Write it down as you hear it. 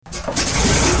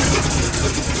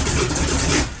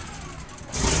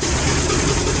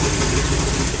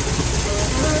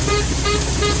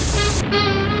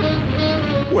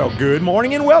Well, good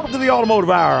morning and welcome to the Automotive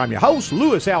Hour. I'm your host,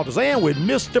 Louis Altazan, with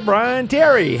Mr. Brian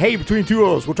Terry. Hey, between two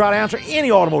of us, we'll try to answer any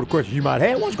automotive questions you might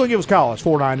have. Why don't you go give us a call? It's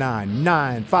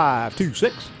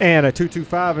 499-9526. And a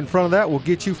 225 in front of that will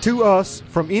get you to us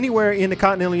from anywhere in the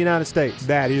continental United States.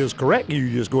 That is correct. You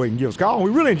just go ahead and give us a call.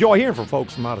 We really enjoy hearing from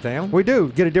folks from out of town. We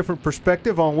do. Get a different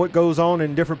perspective on what goes on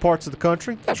in different parts of the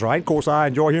country. That's right. Of course, I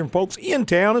enjoy hearing from folks in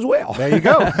town as well. There you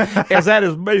go. As that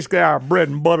is basically our bread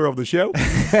and butter of the show.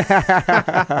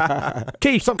 In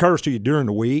case something occurs to you during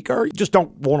the week or you just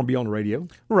don't want to be on the radio.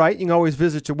 Right. You can always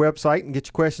visit your website and get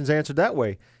your questions answered that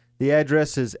way. The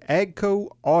address is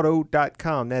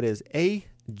agcoauto.com. That is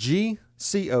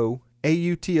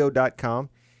AGCOAUTO.com.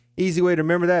 Easy way to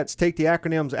remember that is take the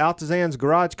acronyms Altazan's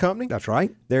Garage Company. That's right.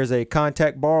 There's a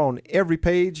contact bar on every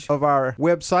page of our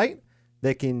website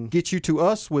that can get you to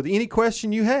us with any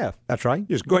question you have. That's right.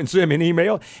 Just go ahead and send me an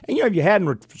email. And, if you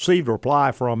hadn't received a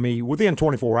reply from me within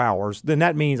 24 hours, then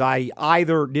that means I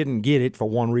either didn't get it for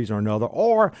one reason or another,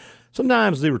 or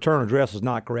sometimes the return address is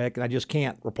not correct and I just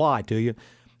can't reply to you.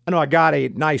 I know I got a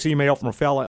nice email from a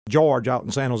fella, George, out in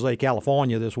San Jose,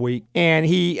 California this week, and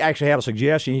he actually had a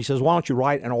suggestion. He says, why don't you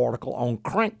write an article on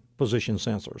crank position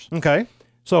sensors? Okay.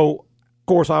 So, of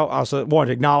course, I wanted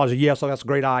to acknowledge that, yes, that's a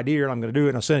great idea, and I'm going to do it.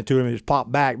 And I sent it to him, and it just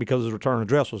popped back because his return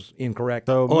address was incorrect,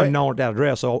 unknown at that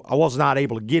address. So I was not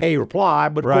able to get a reply.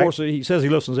 But, of course, he says he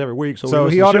listens every week. So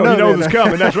he ought to know. He knows it's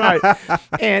coming. That's right.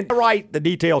 And I write the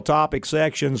detailed topic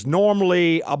sections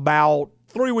normally about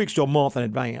 3 weeks to a month in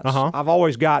advance. I've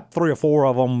always got 3 or 4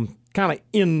 of them kind of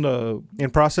in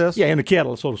process? Yeah, in the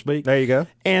kettle, so to speak. There you go.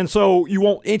 And so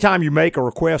anytime you make a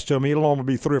request to me, it'll only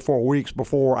be 3 or 4 weeks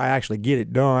before I actually get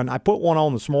it done. I put one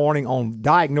on this morning on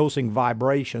diagnosing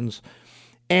vibrations,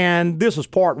 and this is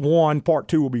part 1. Part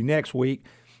 2 will be next week.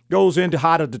 Goes into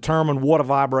how to determine what a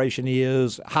vibration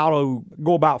is, how to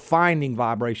go about finding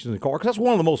vibrations in the car, because that's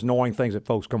one of the most annoying things that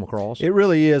folks come across. It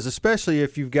really is, especially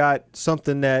if you've got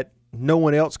something that no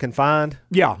one else can find.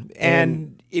 Yeah,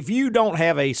 and if you don't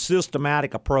have a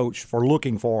systematic approach for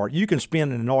looking for it, you can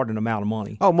spend an inordinate amount of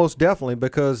money. Oh, most definitely,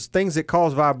 because things that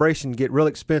cause vibration get real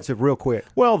expensive real quick.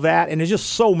 Well, that, and there's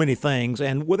just so many things,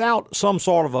 and without some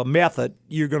sort of a method,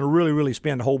 you're going to really, really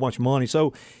spend a whole bunch of money.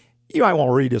 So you might want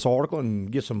to read this article and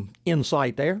get some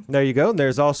insight there. There you go.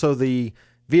 There's also the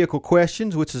vehicle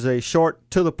questions, which is a short,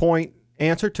 to-the-point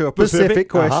answer to a specific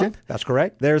question. That's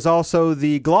correct. There's also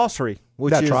the glossary,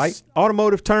 which is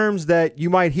automotive terms that you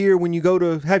might hear when you go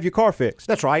to have your car fixed.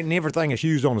 That's right, and everything that's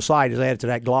used on the site is added to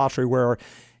that glossary, where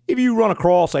if you run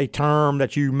across a term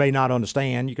that you may not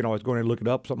understand, you can always go in and look it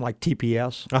up, something like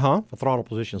TPS, a throttle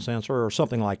position sensor, or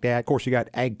something like that. Of course, you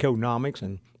got AGCOnomics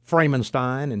and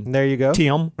Framenstein and there you go.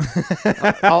 Tim.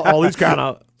 all these kind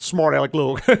of smart aleck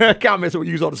little comments that we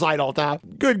use on the site all the time.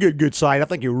 Good site. I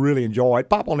think you'll really enjoy it.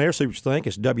 Pop on there, see what you think.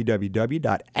 It's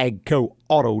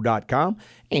www.agcoauto.com,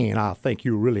 and I think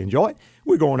you'll really enjoy it.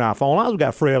 We're going to our phone lines. We've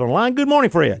got Fred on the line. Good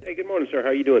morning, Fred. Hey, good morning, sir. How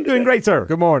are you doing today? Doing great, sir.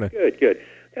 Good morning. Good.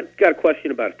 Got a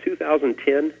question about a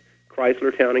 2010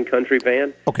 Chrysler Town & Country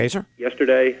van. Okay, sir.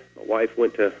 Yesterday, my wife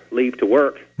went to leave to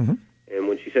work, and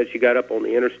when she said she got up on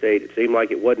the interstate, it seemed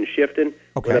like it wasn't shifting.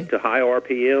 Okay. Went up to high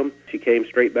RPM. She came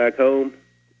straight back home.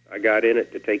 I got in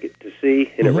it to take it to see,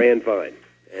 and it ran fine.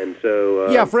 And so...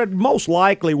 yeah, Fred, most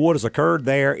likely what has occurred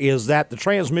there is that the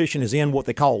transmission is in what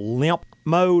they call limp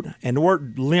mode, and the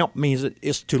word limp means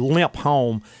it's to limp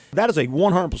home. That is a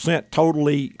 100%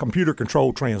 totally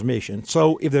computer-controlled transmission.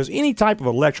 So if there's any type of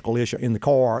electrical issue in the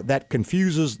car that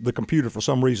confuses the computer for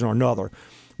some reason or another,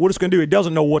 what it's going to do, it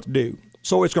doesn't know what to do.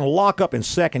 So it's going to lock up in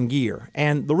second gear.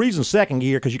 And the reason second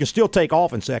gear, because you can still take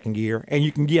off in second gear, and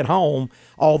you can get home,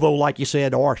 although, like you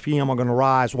said, the RPM are going to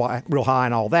rise real high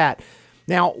and all that.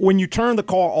 Now, when you turn the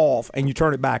car off and you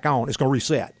turn it back on, it's going to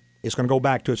reset. It's going to go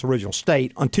back to its original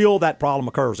state until that problem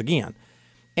occurs again.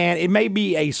 And it may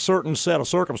be a certain set of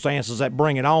circumstances that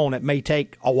bring it on. It may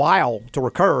take a while to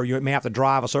recur. You may have to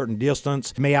drive a certain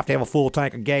distance. You may have to have a full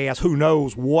tank of gas. Who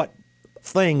knows what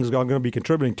things are going to be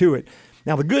contributing to it.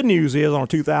 Now, the good news is on a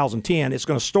 2010, it's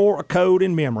going to store a code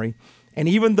in memory, and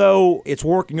even though it's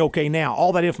working okay now,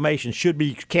 all that information should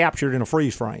be captured in a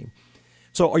freeze frame.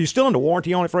 So are you still under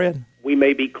warranty on it, Fred? We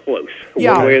may be close,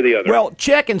 one way or the other. Well,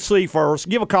 check and see first.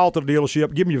 Give a call to the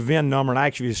dealership, give them your VIN number, and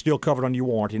actually it's still covered under your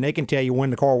warranty, and they can tell you when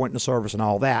the car went into service and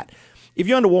all that. If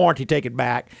you're under warranty, take it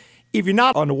back. If you're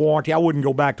not under warranty, I wouldn't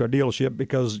go back to a dealership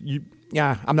because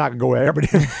I'm not going to go there, but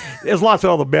there's lots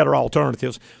of other better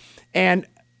alternatives. And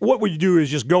what we do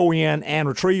is just go in and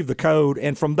retrieve the code,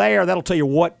 and from there, that'll tell you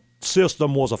what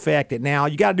system was affected. Now,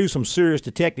 you got to do some serious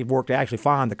detective work to actually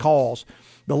find the cause.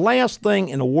 The last thing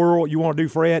in the world you want to do,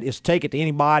 Fred, is take it to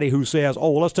anybody who says,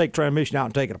 oh, well, let's take transmission out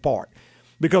and take it apart.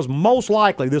 because most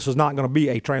likely this is not going to be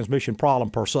a transmission problem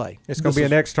per se. It's going to be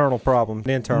an external problem, an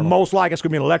internal. Most likely it's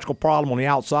going to be an electrical problem on the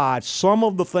outside. Some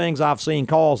of the things I've seen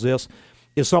cause this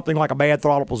is something like a bad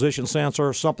throttle position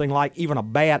sensor, something like even a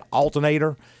bad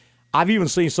alternator. I've even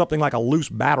seen something like a loose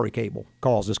battery cable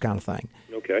cause this kind of thing.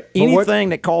 Okay. Anything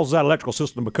that causes that electrical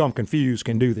system to become confused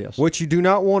can do this. What you do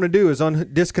not want to do is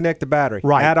disconnect the battery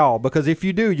Right. at all, because if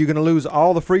you do, you're going to lose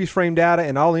all the freeze frame data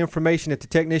and all the information that the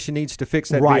technician needs to fix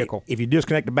that Right. vehicle. If you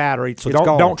disconnect the battery, so It's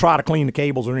gone. don't try to clean the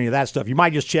cables or any of that stuff. You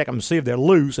might just check them to see if they're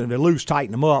loose, and if they're loose,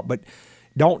 tighten them up, but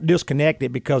don't disconnect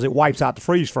it because it wipes out the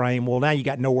freeze frame. Well, now you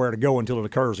got nowhere to go until it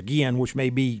occurs again, which may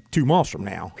be 2 months from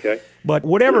now. Okay. But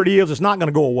whatever it is, it's not going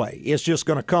to go away. It's just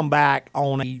going to come back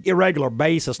on an irregular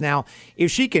basis. Now,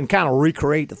 if she can kind of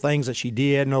recreate the things that she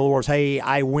did, in other words, hey,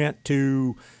 I went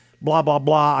to blah, blah,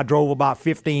 blah, I drove about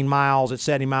 15 miles at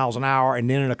 70 miles an hour, and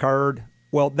then it occurred,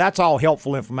 well, that's all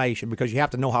helpful information because you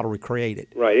have to know how to recreate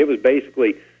it. Right. It was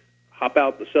basically hop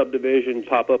out the subdivision,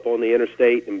 pop up on the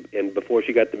interstate, and before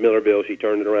she got to Millerville, she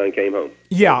turned it around and came home.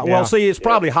 Yeah, well, see, it's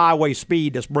probably highway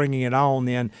speed that's bringing it on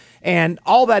then. And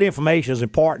all that information is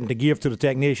important to give to the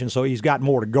technician so he's got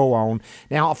more to go on.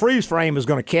 Now, a freeze frame is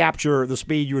going to capture the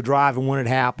speed you were driving when it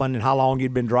happened and how long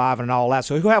you'd been driving and all that.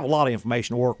 So he'll have a lot of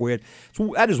information to work with.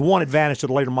 So that is one advantage to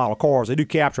the later model cars. They do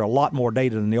capture a lot more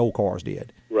data than the old cars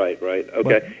did. Right, right.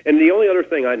 Okay. And the only other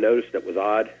thing I noticed that was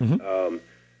odd,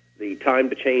 the time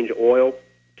to change oil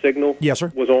signal Yes,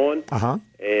 sir. was on, Uh-huh.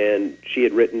 and she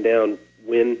had written down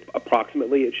when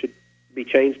approximately it should be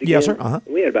changed again. Yes, sir. Uh-huh.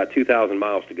 We had about 2,000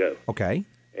 miles to go. Okay.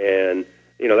 And,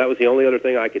 that was the only other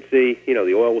thing I could see.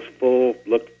 The oil was full,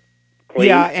 looked clean.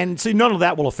 Yeah, and see, none of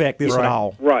that will affect this at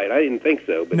all. Right, I didn't think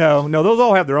so. But No, those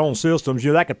all have their own systems.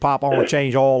 That could pop on a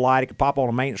change oil light. It could pop on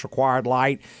a maintenance required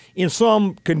light. In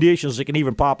some conditions, it can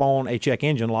even pop on a check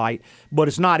engine light, but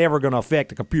it's not ever going to affect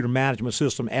the computer management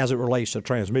system as it relates to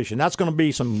transmission. That's going to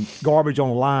be some garbage on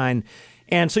the line.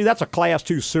 And see, that's a Class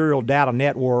 2 serial data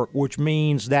network, which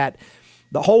means that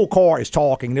the whole car is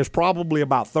talking. There's probably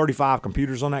about 35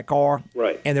 computers on that car.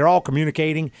 Right. And they're all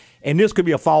communicating. And this could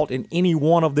be a fault in any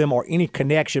one of them or any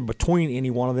connection between any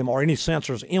one of them or any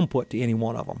sensor's input to any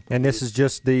one of them. And this is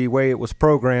just the way it was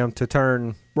programmed to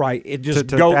turn. Right. It just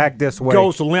to act this way.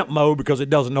 Goes to limp mode because it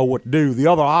doesn't know what to do. The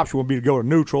other option would be to go to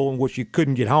neutral, in which you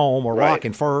couldn't get home, or lock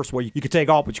in first, where you could take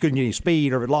off but you couldn't get any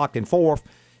speed, or if it locked in fourth,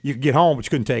 you could get home but you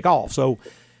couldn't take off. So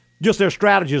just their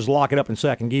strategy is to lock it up in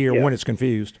second gear when it's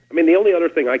confused. I mean, the only other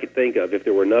thing I could think of, if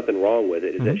there were nothing wrong with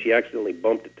it, is that she accidentally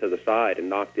bumped it to the side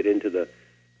and knocked it into the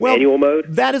manual mode.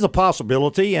 That is a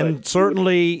possibility, and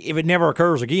certainly if it never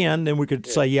occurs again, then we could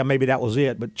say, yeah, maybe that was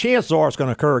it. But chances are it's going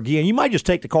to occur again. You might just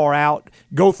take the car out,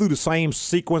 go through the same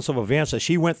sequence of events that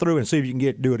she went through, and see if you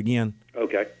can do it again.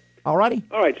 Okay. All righty?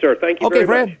 All right, sir. Thank you Okay, very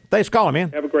Fred. much. Thanks for calling, man.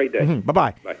 Have a great day.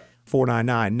 Bye-bye. Bye.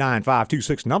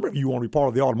 499-9526 number. If you want to be part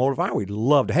of the automotive hour, we'd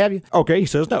love to have you. Okay, he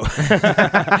says no.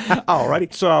 All righty.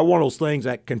 So one of those things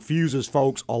that confuses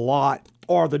folks a lot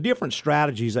are the different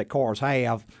strategies that cars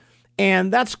have.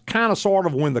 And that's kind of sort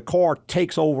of when the car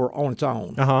takes over on its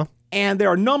own. Uh-huh. And there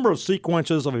are a number of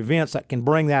sequences of events that can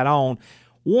bring that on.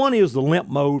 One is the limp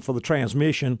mode for the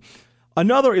transmission.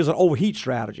 Another is an overheat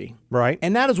strategy. Right.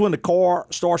 And that is when the car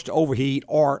starts to overheat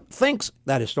or thinks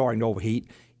that it's starting to overheat.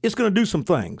 It's going to do some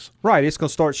things. Right. It's going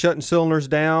to start shutting cylinders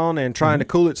down and trying to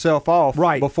cool itself off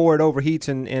before it overheats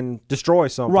and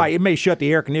destroys something. Right. It may shut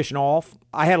the air conditioner off.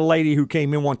 I had a lady who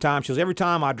came in one time. She says, every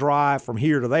time I drive from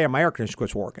here to there, my air conditioner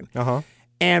quits working. Uh-huh.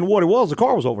 And what it was, the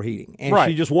car was overheating. And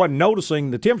she just wasn't noticing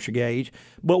the temperature gauge.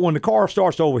 But when the car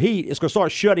starts to overheat, it's going to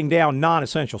start shutting down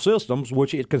non-essential systems,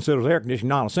 which it considers air conditioning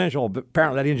non-essential. But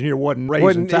apparently that engineer wasn't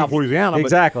raised in South Louisiana.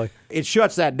 Exactly. But it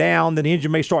shuts that down. Then the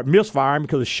engine may start misfiring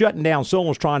because it's shutting down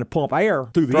cylinders trying to pump air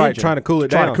through the engine. Trying to cool it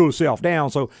down. Trying to cool itself down.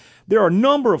 So there are a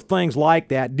number of things like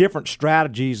that, different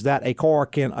strategies that a car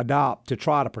can adopt to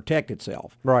try to protect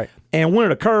itself. Right. And when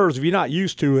it occurs, if you're not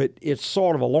used to it, it's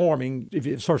sort of alarming if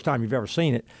it's the first time you've ever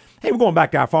seen it. Hey, we're going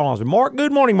back to our phone lines with Mark.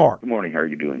 Good morning, Mark. Good morning. How are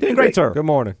you doing? Doing great, sir. Good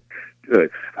morning. Good.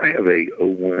 I have a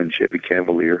 '01 Chevy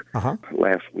Cavalier. Uh-huh.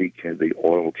 Last week had the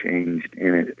oil changed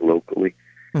in it locally.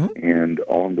 Mm-hmm. And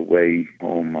on the way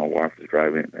home, my wife was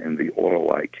driving and the oil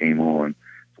light came on.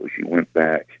 So she went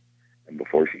back. And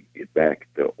before she could get back,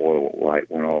 the oil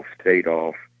light went off, stayed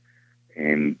off.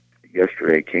 And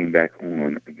yesterday it came back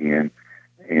on again.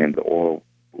 And the oil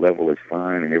level is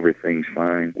fine and everything's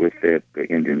fine with it.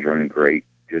 The engine's running great.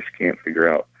 Just can't figure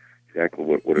out exactly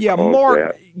what caused Mark,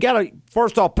 that. you got to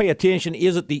first off pay attention.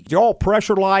 Is it the all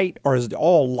pressure light or is it the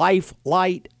all life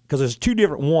light? Because there's two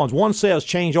different ones. One says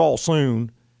change all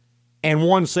soon, and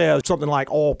one says something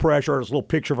like oil pressure, it's a little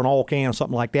picture of an oil can or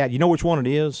something like that. You know which one it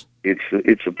is?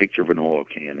 It's a picture of an oil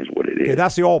can is what it is. Okay,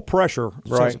 that's the oil pressure.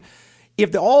 Right.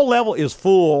 If the oil level is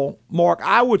full, Mark,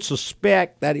 I would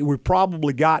suspect that we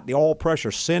probably got the oil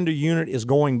pressure sender unit is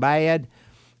going bad.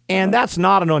 And that's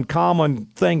not an uncommon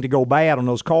thing to go bad on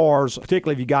those cars,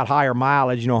 particularly if you got higher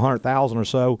mileage, 100,000 or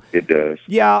so. It does.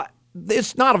 Yeah,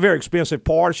 it's not a very expensive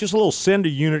part. It's just a little sender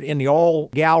unit in the oil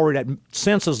gallery that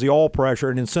senses the oil pressure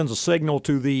and then sends a signal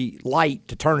to the light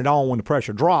to turn it on when the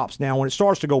pressure drops. Now, when it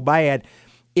starts to go bad,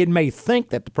 it may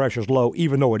think that the pressure's low,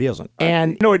 even though it isn't.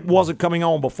 And it wasn't coming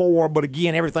on before, but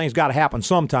again, everything's got to happen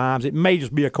sometimes. It may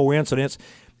just be a coincidence.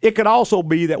 It could also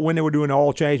be that when they were doing the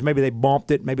oil change, maybe they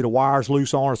bumped it, maybe the wire's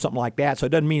loose on or something like that, so it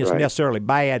doesn't mean it's necessarily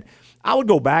bad. I would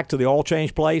go back to the oil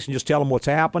change place and just tell them what's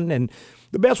happened. And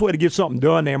the best way to get something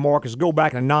done there, Mark, is to go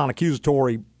back in a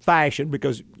non-accusatory fashion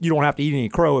because you don't have to eat any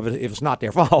crow if it's not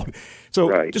their fault.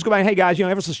 So just go back and, hey, guys,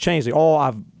 ever since changed the oil,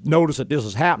 I've noticed that this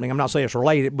is happening. I'm not saying it's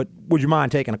related, but would you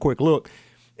mind taking a quick look?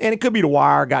 And it could be the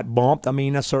wire got bumped. I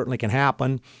mean, that certainly can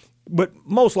happen. But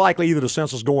most likely either the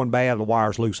sensor's going bad or the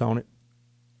wire's loose on it.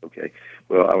 Okay.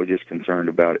 Well, I was just concerned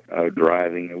about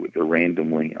driving with the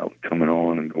randomly coming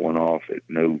on and going off at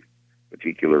no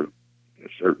particular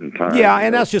certain time. Yeah,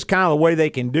 and that's just kind of the way they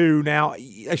can do. Now,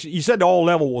 you said the oil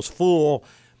level was full.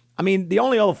 I mean, the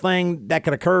only other thing that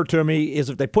could occur to me is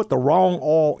if they put the wrong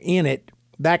oil in it,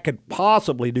 that could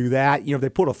possibly do that. If they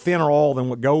put a thinner oil than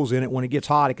what goes in it, when it gets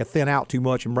hot, it could thin out too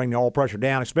much and bring the oil pressure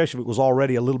down, especially if it was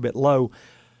already a little bit low.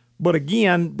 But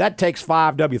again, that takes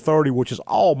 5W30, which is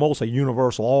almost a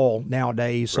universal oil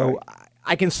nowadays. So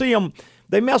I can see them.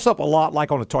 They mess up a lot,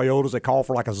 like on the Toyotas, they call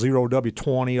for like a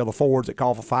 0W20, or the Fords that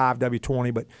call for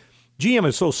 5W20. But GM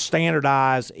is so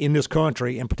standardized in this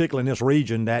country, and particularly in this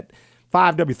region, that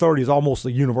 5W30 is almost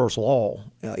a universal oil.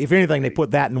 If anything, they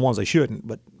put that in the ones they shouldn't.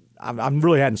 But I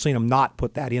really hadn't seen them not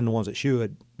put that in the ones that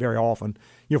should very often.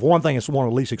 For one thing, it's one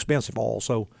of the least expensive oils,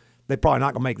 so they're probably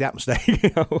not going to make that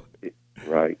mistake.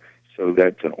 Right. So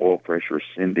that's an oil pressure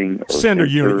sender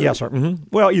unit, yes, sir. Mm-hmm.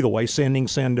 Well, either way, sending,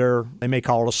 sender. They may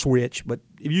call it a switch, but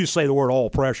if you say the word oil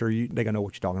pressure, they're going to know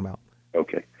what you're talking about.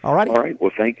 Okay. All right. All right.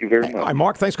 Well, thank you very much. All right,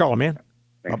 Mark. Thanks for calling, man.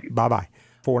 Thank you. Bye-bye.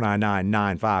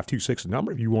 499-9526 is the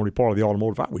number. If you want to be part of the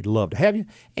automotive fight, we'd love to have you.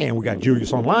 And we got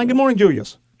Julius online. Good morning,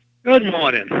 Julius. Good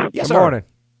morning. Yes, Good sir. morning.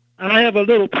 I have a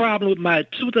little problem with my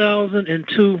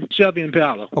 2002 Chevy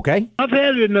Impala. Okay. I've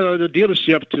had it in the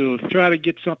dealership to try to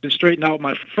get something straightened out with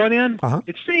my front end. Uh-huh.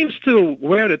 It seems to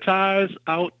wear the tires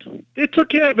out. They took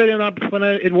care of it, and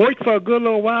it worked for a good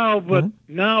little while, but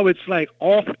now it's like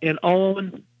off and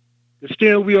on. The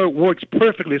steering wheel works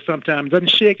perfectly sometimes,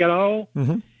 doesn't shake at all.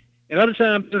 Mm-hmm. And other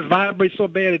times it vibrates so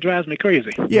bad it drives me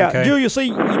crazy. Yeah, Okay. Julius, see,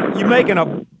 you're making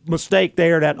a mistake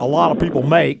there that a lot of people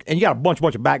make, and you got a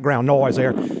bunch of background noise there.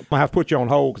 I'm going to have to put you on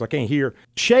hold because I can't hear.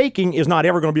 Shaking is not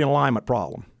ever going to be an alignment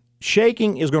problem.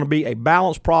 Shaking is going to be a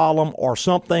balance problem or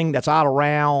something that's out of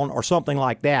round or something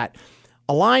like that.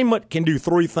 Alignment can do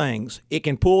three things. It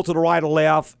can pull to the right or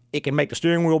left, it can make the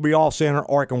steering wheel be off center,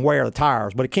 or it can wear the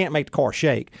tires, but it can't make the car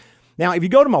shake. Now, if you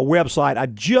go to my website, I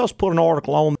just put an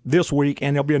article on this week,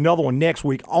 and there'll be another one next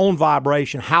week on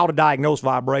vibration, how to diagnose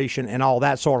vibration, and all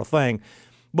that sort of thing.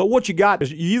 But what you got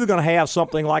is you're either going to have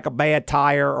something like a bad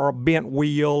tire or a bent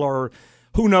wheel or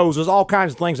who knows. There's all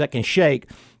kinds of things that can shake.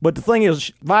 But the thing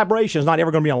is, vibration is not ever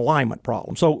going to be an alignment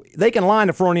problem. So they can line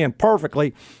the front end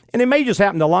perfectly, and it may just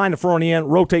happen to line the front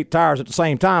end, rotate tires at the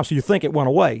same time, so you think it went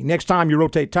away. Next time you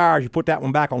rotate tires, you put that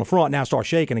one back on the front, now it starts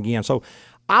shaking again. So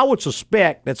I would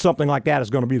suspect that something like that is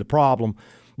going to be the problem.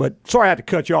 But sorry I had to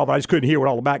cut you off. I just couldn't hear with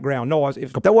all the background noise.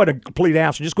 If that wasn't a complete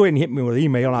answer, just go ahead and hit me with an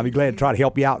email, and I'll be glad to try to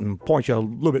help you out and point you a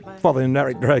little bit further in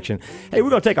that direction. Hey,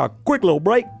 we're going to take a quick little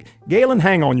break. Galen,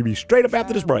 hang on. You'll be straight up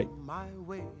after this break. My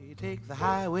way, take the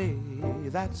highway,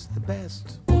 that's the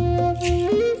best.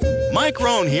 Mike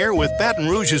Rohn here with Baton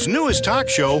Rouge's newest talk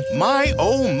show, My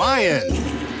Oh Mayan,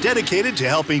 dedicated to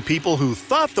helping people who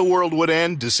thought the world would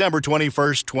end December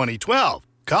 21st, 2012.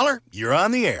 Caller, you're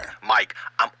on the air. Mike,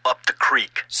 I'm up the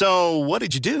creek. So, what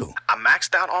did you do? I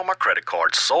maxed out all my credit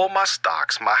cards, sold my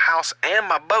stocks, my house, and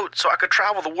my boat so I could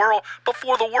travel the world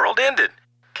before the world ended.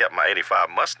 Kept my 85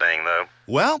 Mustang, though.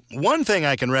 Well, one thing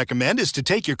I can recommend is to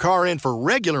take your car in for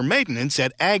regular maintenance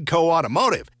at AGCO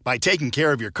Automotive. By taking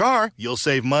care of your car, you'll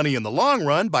save money in the long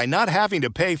run by not having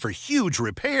to pay for huge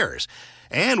repairs.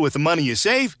 And with the money you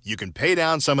save, you can pay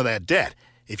down some of that debt.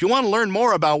 If you want to learn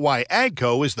more about why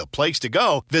AGCO is the place to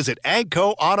go, visit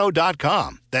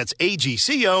agcoauto.com. That's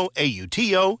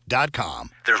AGCOAUTO.com.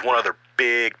 There's one other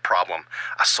big problem.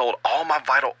 I sold all my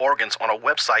vital organs on a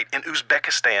website in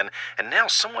Uzbekistan, and now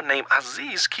someone named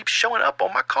Aziz keeps showing up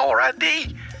on my caller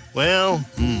ID. Well,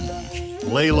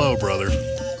 lay low, brother.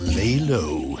 Lay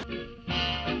low.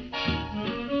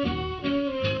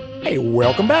 Hey,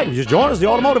 welcome back. If you just joined us, the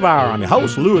Automotive Hour. I'm your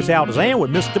host, Louis Altazan,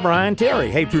 with Mr. Brian Terry.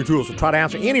 Hey, True Tools will try to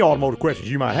answer any automotive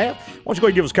questions you might have. Why don't you go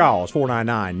ahead and give us a call? It's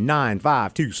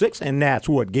 499-9526, and that's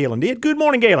what Galen did. Good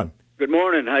morning, Galen. Good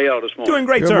morning. How y'all this morning? Doing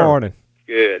great, sir. Good morning.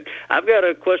 Good. I've got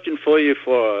a question for you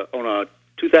on a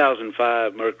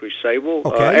 2005 Mercury Sable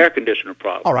air conditioner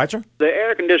problem. All right, sir. The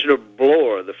air conditioner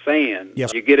blower, the fan,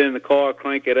 yes. You get in the car,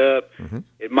 crank it up. Mm-hmm.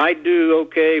 It might do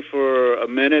okay for a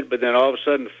minute, but then all of a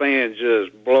sudden the fan's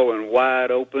just blowing wide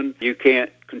open. You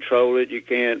can't control it. You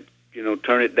can't,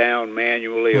 turn it down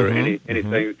manually or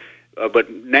anything. But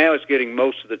now it's getting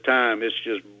most of the time, it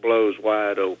just blows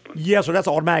wide open. Yes, sir. That's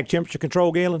automatic temperature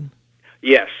control, Galen?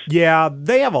 Yes. Yeah,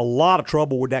 they have a lot of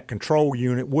trouble with that control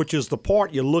unit, which is the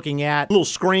part you're looking at, little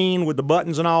screen with the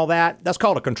buttons and all that. That's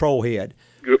called a control head.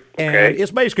 Okay. And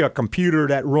it's basically a computer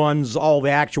that runs all the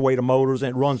actuator motors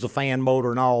and it runs the fan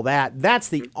motor and all that. That's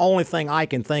the only thing I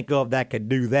can think of that could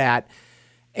do that.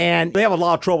 And they have a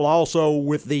lot of trouble also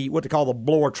with what they call the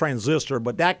blower transistor,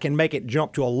 but that can make it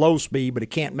jump to a low speed, but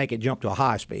it can't make it jump to a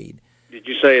high speed. Did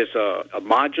you say it's a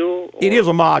module? Or? It is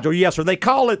a module, yes, sir. They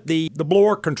call it the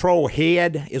blower control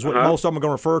head is what most of them are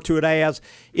going to refer to it as.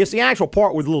 It's the actual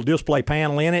part with a little display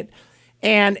panel in it.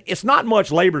 And it's not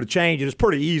much labor to change it. It's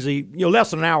pretty easy.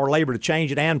 Less than an hour labor to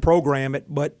change it and program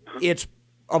it, but it's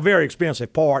a very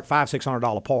expensive part,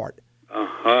 $500-$600 part.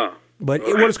 But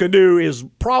what it's going to do is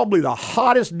probably the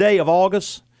hottest day of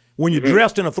August when you're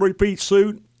dressed in a three-piece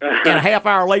suit and a half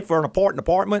hour late for an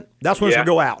apartment, that's when it's going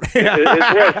to go out. It's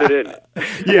worth it, isn't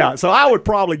it? Yeah, so I would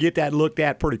probably get that looked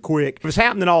at pretty quick. If it's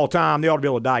happening all the time, they ought to be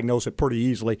able to diagnose it pretty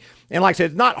easily. And like I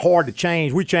said, it's not hard to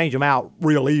change. We change them out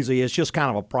real easy. It's just kind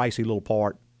of a pricey little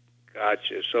part.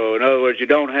 Gotcha. So, in other words, you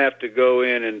don't have to go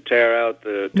in and tear out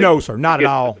the... No, sir, not at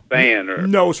all. The fan or...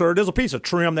 No, sir. There's a piece of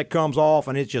trim that comes off,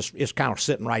 and it's kind of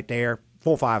sitting right there.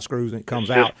 4 or 5 screws, and it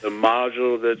comes out. It's just the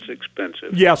module that's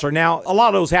expensive. Yes, sir. Now, a lot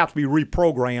of those have to be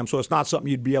reprogrammed, so it's not something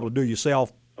you'd be able to do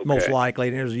yourself, most likely.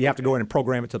 You have to go in and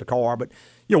program it to the car. But,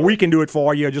 we can do it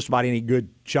for you. Just about any good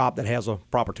shop that has a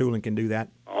proper tooling can do that.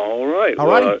 All right. All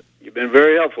righty. You've been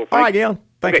very helpful. All right, Galen.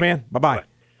 Thanks, man. Bye-bye.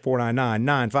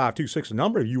 499-9526 the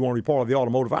number. If you want to be part of the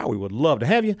Automotive Hour, we would love to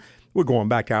have you. We're going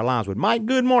back to our lines with Mike.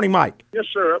 Good morning, Mike. Yes,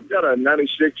 sir. I've got a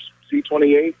 96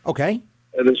 C28. Okay.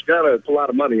 And it's got a lot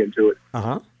of money into it.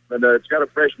 Uh-huh. And it's got a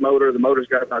fresh motor. The motor's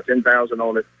got about 10,000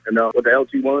 on it, and with the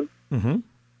LT1. Mm-hmm.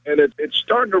 And it's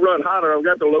starting to run hotter. I've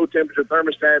got the low temperature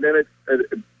thermostat in it.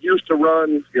 It used to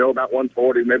run, about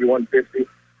 140, maybe 150.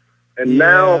 And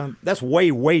now that's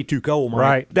way, way too cold, Mike.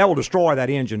 Right. That will destroy that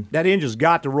engine. That engine's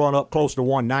got to run up close to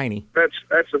 190.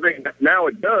 That's the thing. Now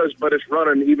it does, but it's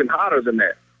running even hotter than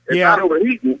that. It's not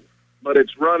overheating, but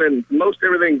it's running most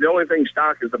everything. The only thing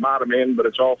stock is the bottom end, but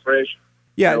it's all fresh.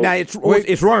 Yeah, now it's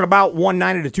running about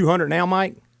 190 to 200 now,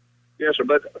 Mike. Yes, sir,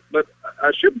 but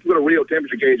I should put a real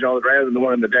temperature gauge on it rather than the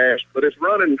one in the dash. But it's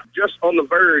running just on the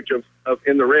verge of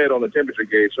in the red on the temperature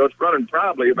gauge, so it's running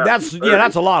probably about. That's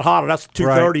a lot hotter. That's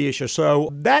 230-ish or so.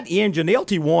 That engine, the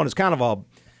LT1, is kind of a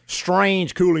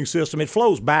strange cooling system. It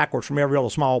flows backwards from every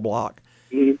other small block.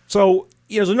 Mm-hmm. So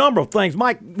there's a number of things,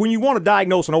 Mike. When you want to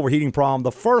diagnose an overheating problem,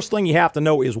 the first thing you have to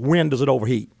know is when does it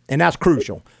overheat, and that's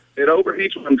crucial. It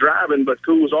overheats when I'm driving, but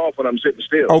cools off when I'm sitting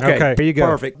still. Okay, here you go.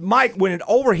 Perfect. Mike, when it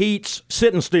overheats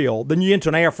sitting still, then you enter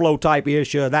an airflow type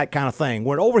issue, that kind of thing.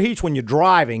 When it overheats when you're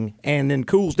driving and then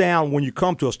cools down when you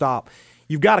come to a stop,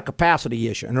 you've got a capacity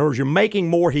issue. In other words, you're making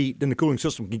more heat than the cooling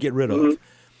system can get rid of. Mm-hmm.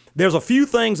 There's a few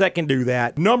things that can do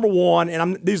that. Number one,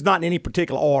 and these is not in any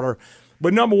particular order,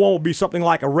 but number one would be something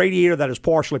like a radiator that is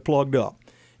partially plugged up.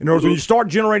 In other words, when you start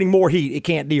generating more heat, it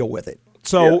can't deal with it.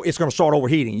 So it's going to start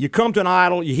overheating. You come to an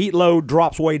idle, your heat load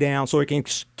drops way down so it can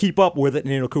keep up with it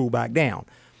and it'll cool back down.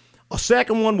 A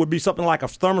second one would be something like a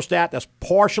thermostat that's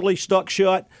partially stuck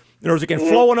shut. In other words, it can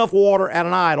flow enough water at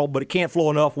an idle, but it can't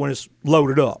flow enough when it's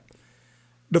loaded up.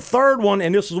 The third one,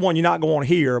 and this is the one you're not going to want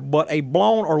to hear, but a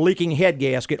blown or leaking head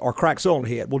gasket or cracked cylinder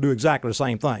head will do exactly the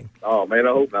same thing. Oh, man, I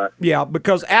hope not. Yeah,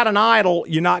 because at an idle,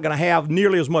 you're not going to have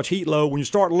nearly as much heat load. When you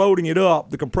start loading it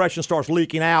up, the compression starts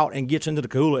leaking out and gets into the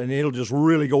coolant, and it'll just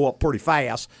really go up pretty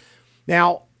fast.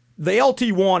 Now, the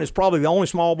LT1 is probably the only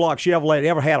small block Chevrolet that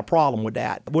ever had a problem with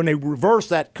that. When they reversed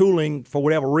that cooling for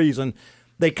whatever reason,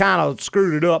 they kind of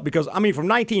screwed it up because, from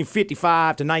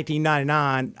 1955 to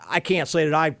 1999, I can't say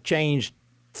that I've changed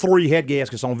 3 head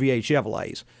gaskets on V8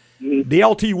 Chevrolets. The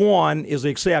LT1 is the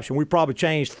exception. We probably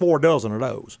changed 4 dozen of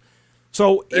those.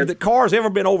 So if the car's ever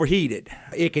been overheated,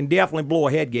 it can definitely blow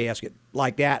a head gasket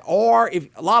like that. Or if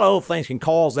a lot of other things can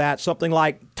cause that. Something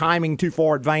like timing too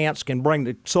far advanced can bring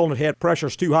the cylinder head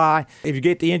pressures too high. If you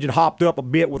get the engine hopped up a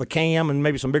bit with a cam and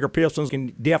maybe some bigger pistons,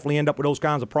 can definitely end up with those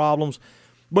kinds of problems.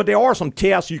 But there are some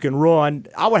tests you can run.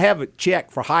 I would have it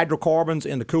checked for hydrocarbons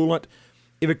in the coolant.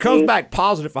 If it comes back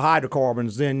positive for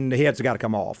hydrocarbons, then the head's got to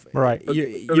come off. Right.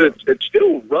 It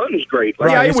still runs great.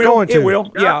 Right, Yeah, it's it will. going to. It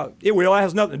will. Yeah, it will. It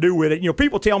has nothing to do with it.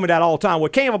 People tell me that all the time. Well,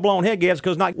 it can't have a blown head gasket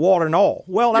because it's not water and all.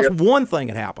 Well, that's one thing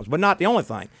that happens, but not the only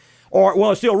thing. Or, well,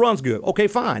 it still runs good. Okay,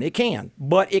 fine, it can.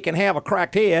 But it can have a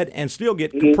cracked head and still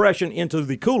get compression into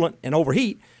the coolant and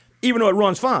overheat, even though it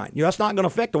runs fine. That's not going to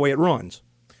affect the way it runs.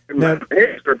 Now,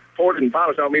 heads are ported and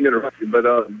polished. I don't mean to interrupt you, but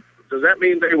does that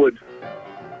mean they would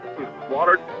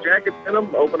water jackets in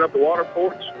them, open up the water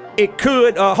ports? It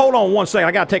could. Hold on one second.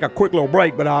 I got to take a quick little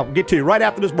break, but I'll get to you right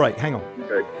after this break. Hang on.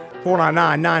 Okay.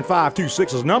 499-9526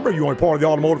 is the number. If you want to be part of the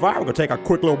Automotive Hour, we're going to take a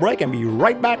quick little break and be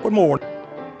right back with more.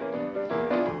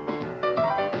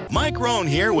 Mike Rohn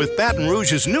here with Baton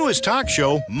Rouge's newest talk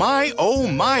show, My Oh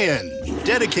Mayan,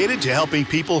 dedicated to helping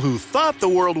people who thought the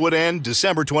world would end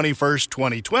December 21st,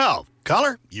 2012.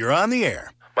 Caller, you're on the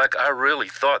air. Mike, I really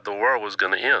thought the world was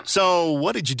going to end. So,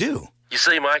 what did you do? You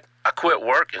see, Mike, I quit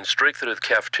work and streaked through the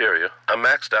cafeteria. I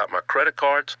maxed out my credit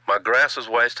cards, my grass is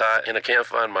waist high, and I can't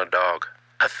find my dog.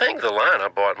 I think the lion I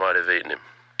bought might have eaten him.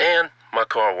 And my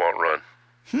car won't run.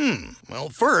 Well,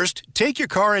 first, take your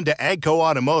car into AGCO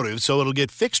Automotive so it'll get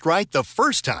fixed right the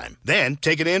first time. Then,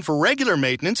 take it in for regular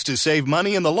maintenance to save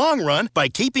money in the long run by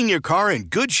keeping your car in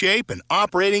good shape and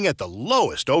operating at the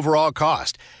lowest overall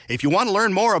cost. If you want to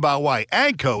learn more about why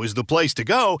AGCO is the place to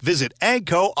go, visit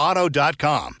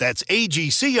agcoauto.com. That's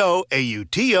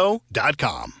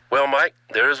AGCOAUTO.com. Well, Mike,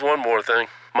 there is one more thing.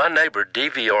 My neighbor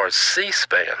DVRs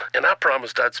C-SPAN, and I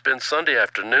promised I'd spend Sunday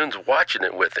afternoons watching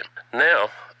it with him. Now,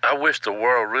 I wish the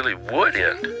world really would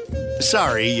end.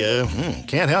 Sorry,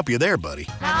 can't help you there, buddy.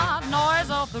 Loud noise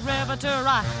of the river to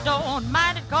right. Don't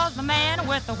mind it cause the man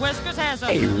with the whiskers has a...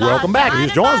 Hey, welcome back.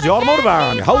 Here's John's the Automotive Hour.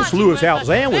 I'm your host, Louis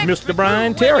Altazan, with Mr.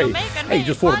 Brian Terry. Hey,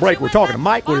 just before the break, we're talking to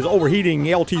Mike with his overheating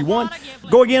LT1.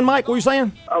 Go again, Mike. What were you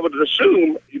saying? I would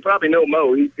assume, you probably know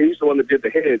Mo, he's the one that did the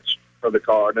heads for the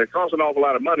car. And it costs an awful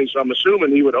lot of money, so I'm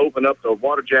assuming he would open up the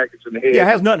water jackets in the head. Yeah, it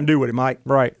has nothing to do with it, Mike.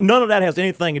 Right. None of that has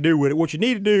anything to do with it. What you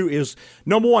need to do is,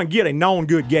 number one, get a known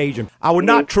good gauge. And I would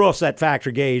not trust that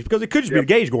factory gauge because it could just be the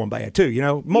gauge going bad, too.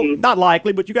 Not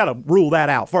likely, but you got to rule that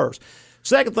out first.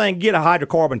 Second thing, get a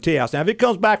hydrocarbon test. Now, if it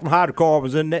comes back from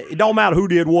hydrocarbons, then it don't matter who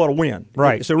did what or when.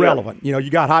 Right. It's irrelevant. You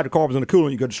got hydrocarbons in the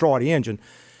coolant, you could destroy the engine.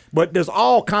 But there's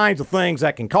all kinds of things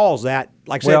that can cause that.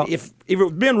 Like I said, if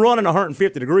it's been running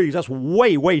 150 degrees, that's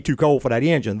way, way too cold for that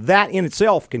engine. That in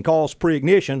itself can cause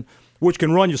pre-ignition, which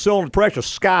can run your cylinder pressure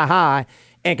sky high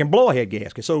and can blow a head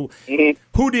gasket. So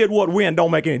who did what when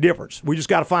don't make any difference. We just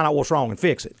got to find out what's wrong and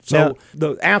fix it. So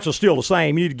the answer's still the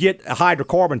same. You need to get a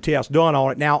hydrocarbon test done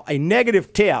on it. Now, a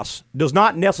negative test does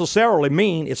not necessarily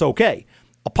mean it's okay.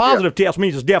 A positive test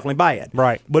means it's definitely bad.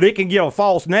 Right. But it can give a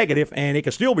false negative, and it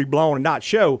can still be blown and not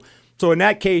show. So in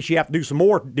that case, you have to do some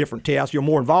more different tests,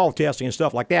 more involved testing and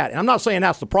stuff like that. And I'm not saying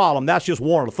that's the problem. That's just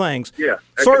one of the things. Yeah,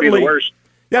 that certainly could be the worst.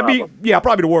 That'd be,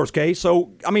 probably the worst case.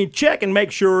 So, check and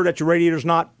make sure that your radiator's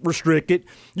not restricted.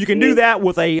 You can do that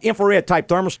with a infrared type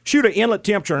thermostat. Shoot an inlet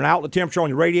temperature and an outlet temperature on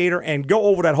your radiator and go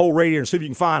over that whole radiator and see if you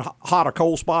can find hot or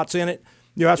cold spots in it.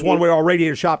 That's one way our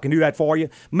radiator shop can do that for you.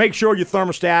 Make sure your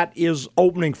thermostat is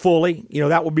opening fully.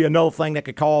 That would be another thing that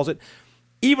could cause it.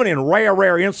 Even in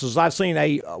rare instances, I've seen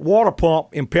a water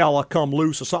pump impeller come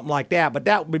loose or something like that, but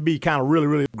that would be kind of really,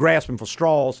 really grasping for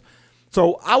straws.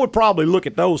 So I would probably look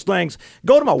at those things.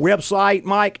 Go to my website,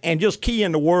 Mike, and just key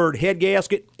in the word head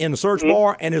gasket in the search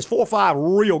bar, and there's 4 or 5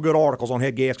 real good articles on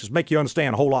head gaskets. Make you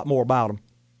understand a whole lot more about them.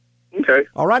 Okay.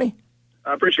 All righty?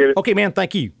 I appreciate it. Okay, man,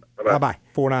 thank you. Bye-bye.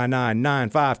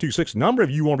 499-9526 number. If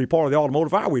you want to be part of the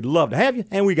Automotive Hour, we'd love to have you.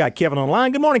 And we got Kevin on the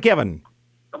line. Good morning, Kevin.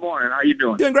 Good morning. How you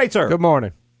doing? Doing great, sir. Good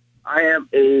morning. I have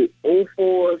a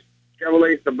 04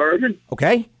 Chevrolet Suburban.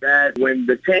 Okay. That when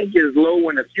the tank is low,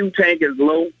 when the fuel tank is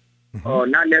low,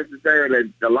 not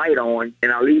necessarily the light on,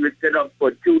 and I leave it sit up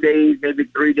for 2 days, maybe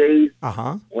 3 days.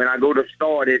 When I go to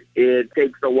start it, it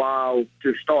takes a while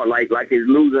to start, like it's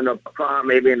losing a prime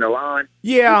maybe in the line.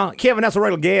 Yeah, Kevin, that's a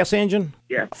regular gas engine.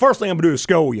 Yeah. First thing I'm going to do is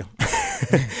scold you.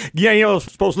 Yeah, you're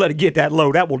supposed to let it get that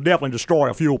low. That will definitely destroy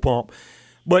a fuel pump.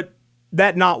 But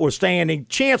that notwithstanding,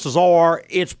 chances are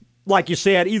it's, like you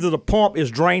said, either the pump is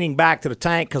draining back to the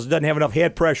tank because it doesn't have enough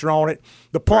head pressure on it.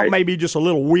 The pump may be just a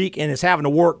little weak and it's having to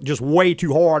work just way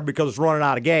too hard because it's running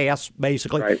out of gas,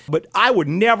 basically. But I would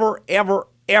never, ever,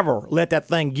 ever let that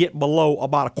thing get below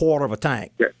about a quarter of a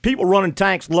tank. Yeah. People running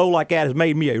tanks low like that has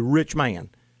made me a rich man.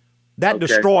 That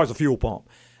destroys a fuel pump.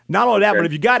 Not only that, but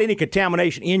if you got any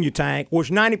contamination in your tank, which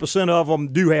 90% of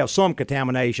them do have some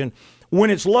contamination, when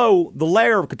it's low, the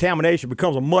layer of contamination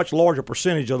becomes a much larger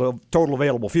percentage of the total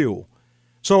available fuel.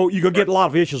 So you could get a lot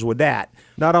of issues with that.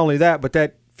 Not only that, but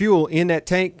that fuel in that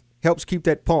tank helps keep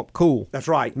that pump cool. That's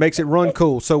right. Makes it run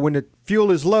cool. So when the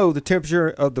fuel is low, the temperature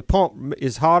of the pump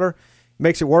is hotter,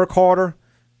 makes it work harder.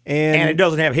 And it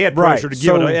doesn't have head pressure to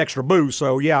give it an extra boost.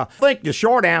 So, yeah, I think the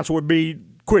short answer would be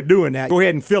quit doing that. Go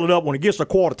ahead and fill it up. When it gets to a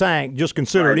quarter tank, just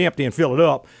consider it empty and fill it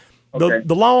up.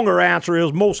 The longer answer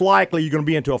is most likely you're going to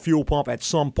be into a fuel pump at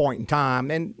some point in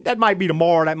time, and that might be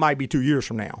tomorrow, that might be 2 years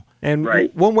from now. And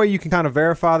one way you can kind of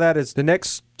verify that is the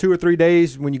next 2 or 3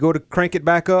 days when you go to crank it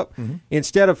back up,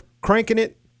 instead of cranking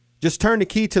it, just turn the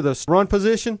key to the run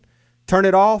position, turn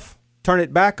it off, turn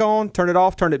it back on, turn it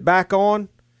off, turn it back on,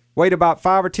 wait about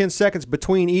 5 or 10 seconds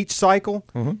between each cycle,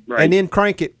 and then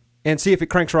crank it and see if it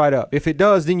cranks right up. If it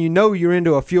does, then you know you're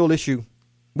into a fuel issue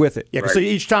with it. Yeah, because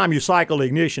each time you cycle the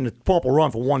ignition, the pump will run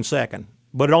for 1 second,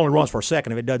 but it only runs for a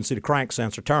second if it doesn't see the crank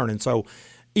sensor turning. So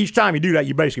each time you do that,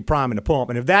 you're basically priming the pump.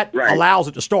 And if that allows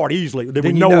it to start easily, then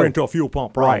we know we're into a fuel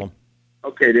pump problem.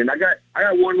 Okay, then I got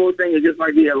one more thing. It just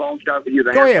might be a long shot for you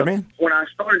to Go answer. ahead, man. When I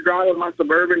started driving my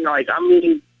Suburban, as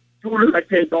soon as I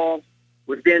take off,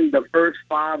 within the first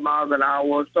 5 miles an hour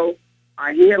or so,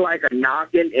 I hear like a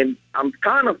knocking, and I'm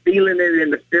kind of feeling it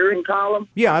in the steering column.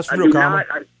 Yeah, that's real common.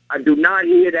 I do not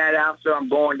hear that after I'm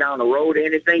going down the road or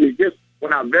anything. It's just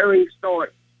when I very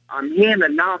start, I'm hearing a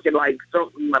knocking like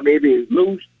something maybe is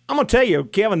loose. I'm going to tell you,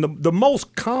 Kevin, the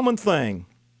most common thing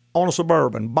on a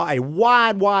Suburban by a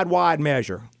wide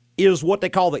measure is what they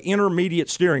call the intermediate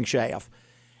steering shaft.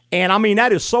 And, I mean,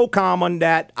 that is so common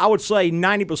that I would say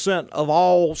 90% of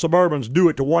all Suburbans do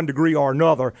it to one degree or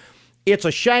another. It's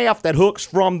a shaft that hooks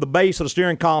from the base of the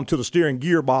steering column to the steering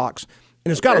gearbox,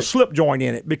 and it's got a slip joint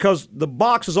in it because the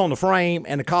box is on the frame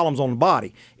and the column's on the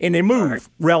body, and they move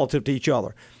relative to each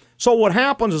other. So what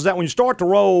happens is that when you start to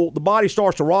roll, the body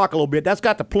starts to rock a little bit. That's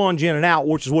got to plunge in and out,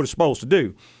 which is what it's supposed to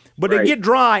do. But they get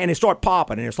dry and they start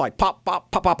popping, and it's like pop, pop,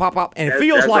 pop, pop, pop, pop, and it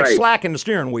feels like slacking the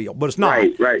steering wheel, but it's not.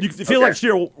 You feel like the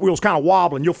steering wheel's kind of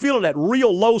wobbling. You'll feel it at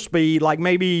real low speed, like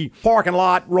maybe parking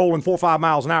lot rolling 4 or 5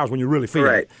 miles an hour is when you really feel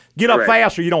it. Get up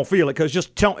faster, you don't feel it because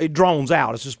it drones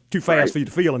out. It's just too fast for you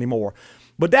to feel anymore.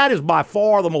 But that is by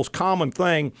far the most common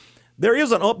thing. There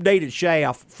is an updated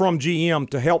shaft from GM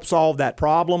to help solve that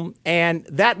problem, and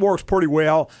that works pretty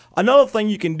well. Another thing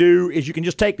you can do is you can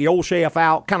just take the old shaft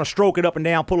out, kind of stroke it up and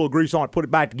down, put a little grease on it, put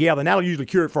it back together, and that'll usually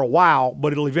cure it for a while,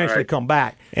 but it'll eventually come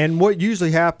back. And what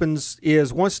usually happens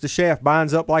is once the shaft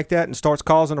binds up like that and starts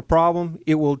causing a problem,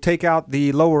 it will take out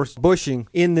the lower bushing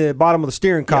in the bottom of the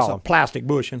steering column. Yes, a plastic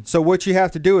bushing. So what you have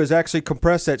to do is actually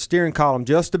compress that steering column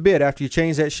just a bit after you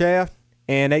change that shaft.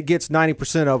 And it gets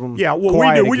 90% of them. Yeah, what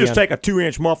we do, we just take a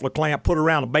 2-inch muffler clamp, put it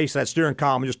around the base of that steering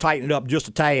column, and just tighten it up just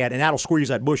a tad, and that'll squeeze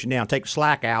that bushing down, take the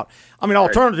slack out. I mean,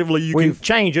 alternatively, you can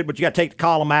change it, but you got to take the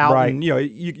column out, and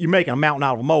you're making a mountain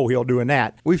out of a molehill doing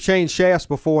that. We've changed shafts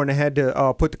before, and they had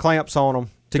to put the clamps on them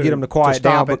to get them to quiet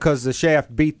down because the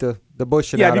shaft beat the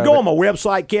bushing out of it. Yeah, if you go on my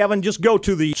website, Kevin, just go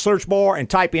to the search bar and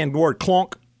type in the word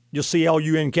clunk, just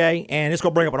C-L-U-N-K, and it's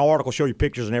going to bring up an article, show you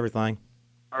pictures and everything.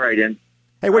 All right, then.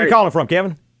 Hey, where are you calling from,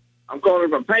 Kevin? I'm calling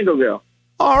from Pankerville.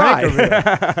 All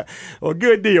right. Well,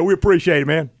 good deal. We appreciate it,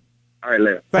 man. All right,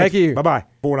 later. Thank you. Bye-bye.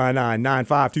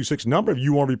 499-9526 number. If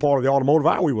you want to be part of the automotive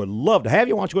hour, we would love to have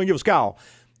you. Why don't you go and give us a call?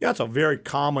 Yeah, that's a very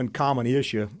common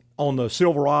issue on the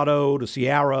Silverado, the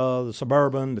Sierra, the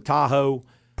Suburban, the Tahoe.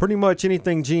 Pretty much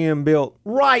anything GM built.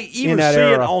 Right. Even see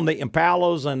it on the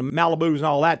Impalas and the Malibus and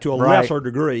all that to a lesser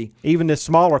degree. Even the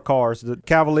smaller cars, the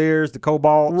Cavaliers, the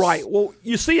Cobalts. Right. Well,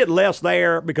 you see it less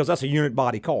there because that's a unit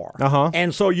body car.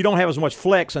 And so you don't have as much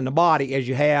flex in the body as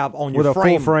you have on your frame. With a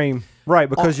full frame. Right,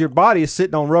 because your body is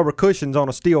sitting on rubber cushions on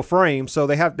a steel frame, so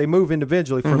they move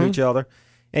individually from each other.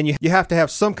 And you have to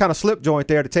have some kind of slip joint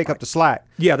there to take up the slack.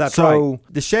 Yeah, that's right. So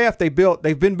the shaft they've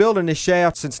been building this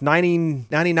shaft since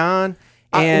 1999.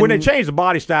 When they changed the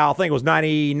body style, I think it was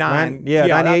 99. 98,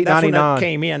 that's 99. When that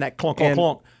came in, that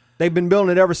clunk. They've been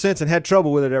building it ever since and had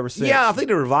trouble with it ever since. Yeah, I think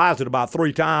they revised it about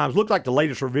 3 times. Looked like the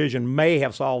latest revision may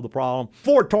have solved the problem.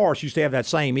 Ford Taurus used to have that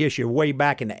same issue way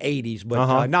back in the 80s,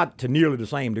 but not to nearly the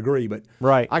same degree. But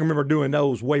I can remember doing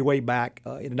those way back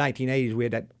in the 1980s. We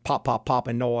had that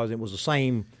popping noise. It was the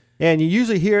same. And you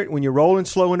usually hear it when you're rolling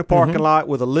slow in the parking lot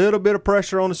with a little bit of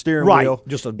pressure on the steering wheel.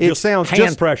 Just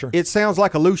hand pressure. It sounds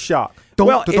like a loose shock.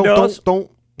 It does.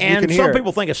 And some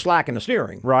people think it's slacking the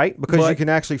steering. Right, because you can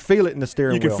actually feel it in the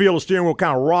steering wheel. You can feel the steering wheel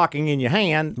kind of rocking in your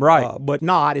hand. Right. But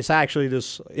not. It's actually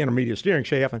this intermediate steering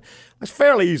shaft. And it's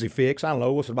fairly easy fix. I don't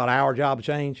know. What's it, about an hour job to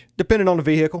change? Depending on the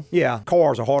vehicle. Yeah.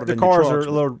 Cars are harder than the cars. trucks. The cars are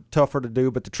a little tougher to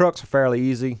do, but the trucks are fairly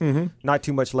easy. Mm-hmm. Not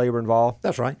too much labor involved.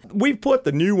 That's right. We've put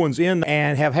the new ones in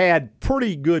and have had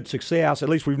pretty good success. At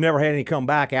least we've never had any come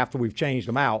back after we've changed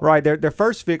them out. Right. Their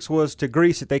first fix was to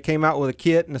grease it. They came out with a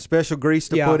kit and a special grease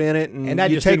to put in it. And that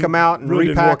you just take them out and really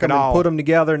repack them and all. put them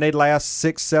together, and they'd last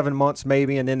 6-7 months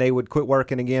maybe, and then they would quit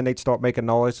working again. They'd start making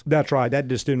noise. That's right. That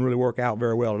just didn't really work out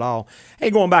very well at all. Hey,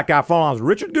 going back to our phone lines,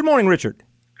 Richard. Good morning, Richard.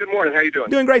 Good morning. How you doing?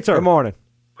 Doing great, sir. Good morning.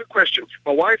 Quick question.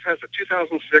 My wife has a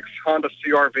 2006 Honda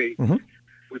CR-V. Mm-hmm.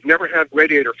 We've never had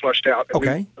radiator flushed out.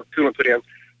 Okay. Coolant put in. Do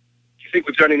you think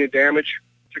we've done any damage?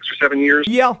 6 or 7 years?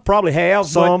 Yeah, probably have.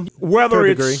 Some, but whether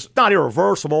to a it's not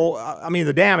irreversible, I mean,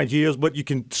 the damage is, but you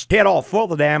can head off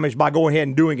further damage by going ahead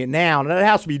and doing it now. And that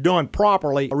has to be done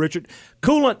properly, Richard.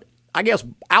 Coolant, I guess,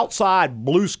 outside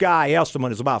blue sky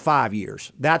estimate is about 5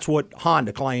 years. That's what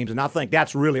Honda claims, and I think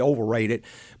that's really overrated.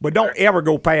 But don't ever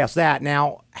go past that.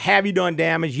 Now, have you done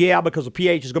damage? Yeah, because the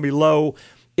pH is going to be low.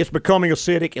 It's becoming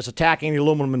acidic. It's attacking the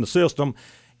aluminum in the system.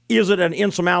 Is it an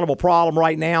insurmountable problem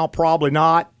right now? Probably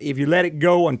not. If you let it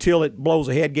go until it blows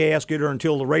a head gasket or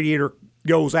until the radiator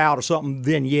goes out or something,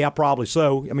 then yeah, probably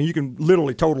so. I mean, you can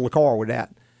literally total the car with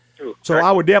that. So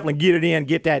I would definitely get it in,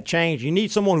 get that changed. You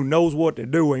need someone who knows what they're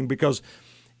doing, because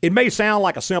it may sound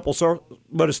like a simple,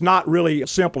 but it's not really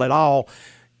simple at all.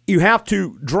 You have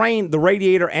to drain the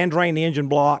radiator and drain the engine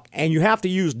block, and you have to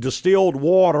use distilled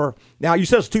water. Now, you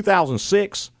said it's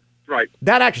 2006. Right.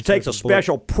 That actually takes a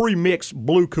special pre-mixed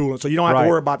blue coolant, so you don't have to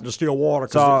worry about the distilled water.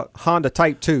 It's Honda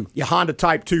Type 2. Yeah, Honda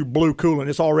Type 2 blue coolant.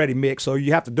 It's already mixed, so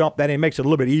you have to dump that in. It makes it a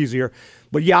little bit easier.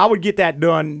 But, yeah, I would get that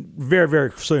done very,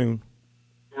 very soon.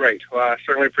 Great. Well, I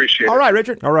certainly appreciate it. All right,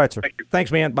 Richard. All right, sir. Thank you.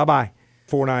 Thanks, man. Bye-bye.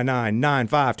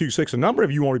 499-9526, the number.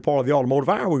 If you want to be part of the Automotive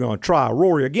Hour, we're going to try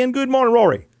Rory again. Good morning,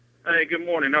 Rory. Hey, good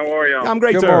morning. How are y'all? I'm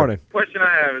great, good sir. Good morning. Question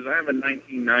I have is I have a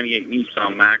 1998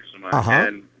 Nissan Maxima,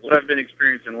 and what I've been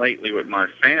experiencing lately with my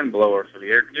fan blower for the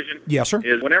air conditioning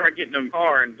is whenever I get in the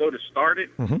car and go to start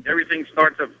it, everything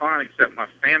starts up fine except my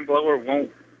fan blower won't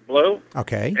blow.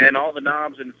 Okay. And all the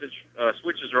knobs and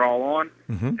switches are all on.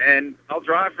 And I'll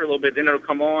drive for a little bit, then it'll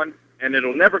come on, and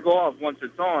it'll never go off once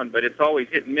it's on, but it's always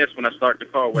hit and miss when I start the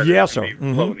car. Whether yes, it's sir.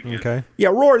 blowing again. Okay. Yeah,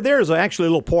 Rory, there's actually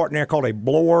a little part in there called a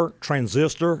blower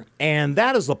transistor, and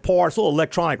that is the part, it's a little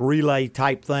electronic relay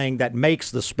type thing that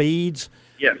makes the speeds.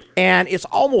 Yes. And it's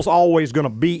almost always going to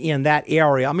be in that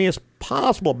area. I mean, it's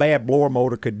possible a bad blower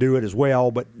motor could do it as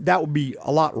well, but that would be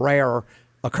a lot rarer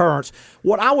occurrence.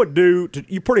 What I would do,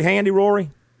 you pretty handy,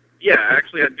 Rory? Yeah,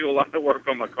 actually, I do a lot of work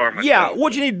on my car myself. Yeah,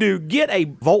 what you need to do, get a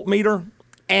voltmeter,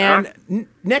 and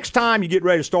next time you get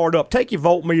ready to start up, take your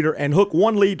voltmeter and hook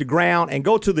one lead to ground and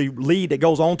go to the lead that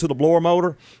goes onto the blower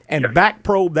motor and back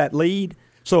probe that lead.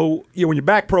 So when you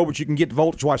back probe it, you can get the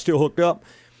voltage while it's still hooked up.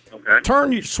 Okay.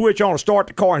 Turn your switch on to start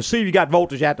the car and see if you got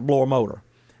voltage at the blower motor.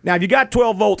 Now, if you got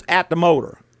 12 volts at the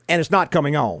motor and it's not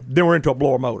coming on, then we're into a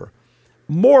blower motor.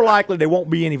 More likely there won't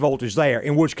be any voltage there,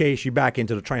 in which case you back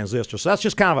into the transistor. So that's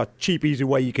just kind of a cheap, easy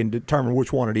way you can determine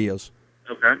which one it is.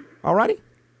 Okay. All righty?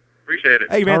 Appreciate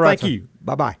it. Hey, man, All right, thank you.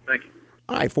 Bye-bye. Thank you.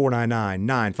 All right,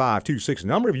 499-9526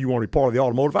 number. If you want to be part of the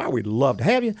Automotive Hour, we'd love to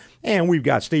have you. And we've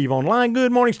got Steve online.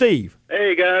 Good morning, Steve.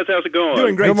 Hey, guys. How's it going?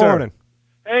 Doing great, Good morning.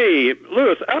 Hey,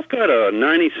 Lewis, I've got a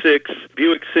 96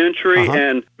 Buick Century,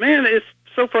 and, man, it's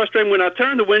so frustrating. When I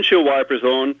turn the windshield wipers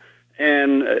on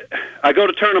and I go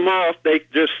to turn them off, they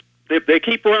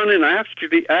keep running, and I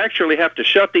actually have to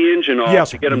shut the engine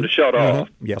off to get them to shut off.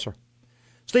 Yes, sir.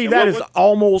 Steve, that is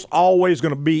almost always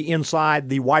going to be inside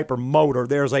the wiper motor.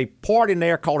 There's a part in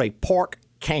there called a park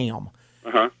cam.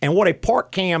 And what a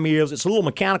park cam is, it's a little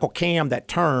mechanical cam that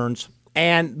turns.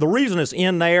 And the reason it's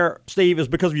in there, Steve, is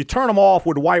because if you turn them off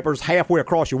with the wipers halfway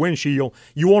across your windshield,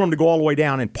 you want them to go all the way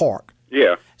down and park.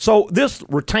 Yeah. So this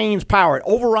retains power. It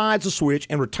overrides the switch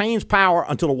and retains power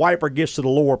until the wiper gets to the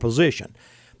lower position.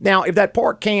 Now, if that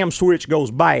park cam switch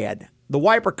goes bad, the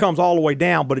wiper comes all the way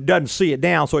down, but it doesn't see it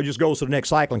down, so it just goes to the next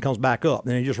cycle and comes back up.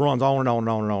 And it just runs on and on and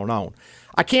on and on and on.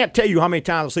 I can't tell you how many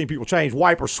times I've seen people change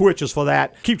wiper switches for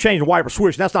that. Keep changing the wiper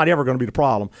switch. That's not ever going to be the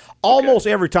problem. Almost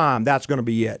every time, that's going to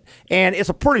be it. And it's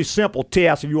a pretty simple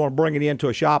test. If you want to bring it into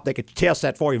a shop, they could test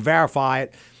that for you, verify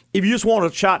it. If you just want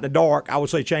a shot in the dark, I would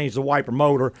say change the wiper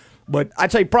motor. But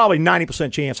I'd say probably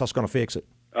 90% chance that's going to fix it.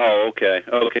 Oh, okay.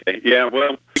 Okay. Yeah,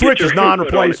 well. Switch is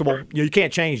non-replaceable. You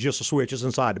can't change just the switch. It's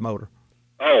inside the motor.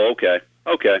 Oh, okay.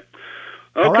 Okay.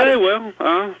 Okay, well,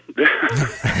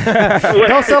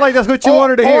 don't sound like that's what you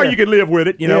wanted to hear. Or you could live with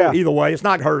it, either way. It's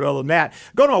not going to hurt other than that.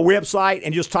 Go to our website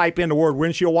and just type in the word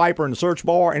windshield wiper in the search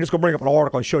bar, and it's going to bring up an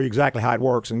article and show you exactly how it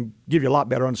works and give you a lot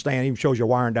better understanding. Even shows you a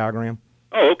wiring diagram.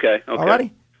 Oh, okay. All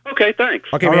righty? Okay, thanks.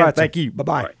 Okay, all man, right, thank you.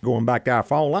 Bye-bye. Right. Going back to our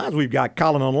phone lines, we've got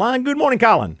Collin on the line. Good morning,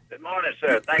 Collin. Good morning,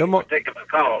 sir. Thank you for taking my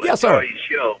call. Yes, sir. Enjoy your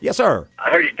show. Yes, sir.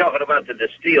 I heard you talking about the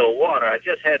distilled water. I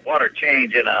just had water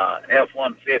change in a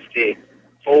F-150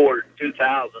 Ford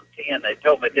 2010. They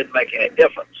told me it didn't make any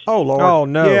difference. Oh, Lord. Oh,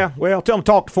 no. Yeah, well, tell them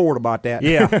to talk to Ford about that.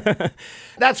 Yeah.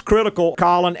 That's critical,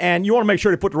 Collin, and you want to make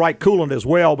sure they put the right coolant as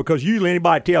well, because usually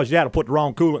anybody tells you how to put the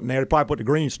wrong coolant in there. They probably put the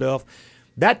green stuff.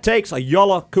 That takes a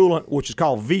yellow coolant, which is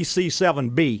called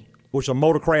VC7B, which is a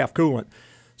motorcraft coolant.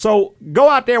 So go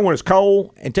out there when it's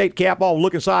cold and take the cap off,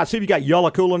 look inside, see if you got yellow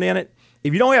coolant in it.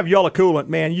 If you don't have yellow coolant,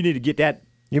 man, you need to get that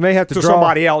you may have to draw,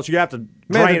 somebody else. You have to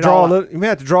drain it all out. You may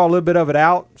have to draw a little bit of it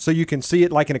out so you can see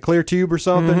it like in a clear tube or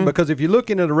something, because if you look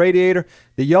into the radiator,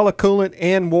 the yellow coolant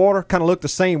and water kind of look the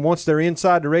same once they're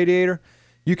inside the radiator.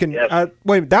 You can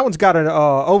wait, that one's got an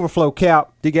overflow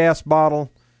cap, degas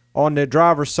bottle, on the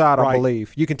driver's side, I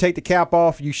believe. You can take the cap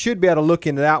off. You should be able to look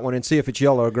into that one and see if it's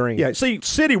yellow or green. Yeah, see,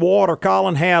 city water,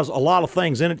 Collin, has a lot of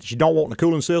things in it that you don't want in the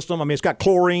cooling system. I mean, it's got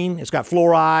chlorine, it's got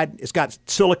fluoride, it's got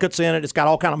silicates in it, it's got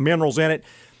all kind of minerals in it,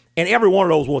 and every one of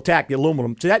those will attack the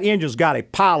aluminum. See, that engine's got a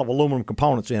pile of aluminum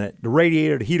components in it. The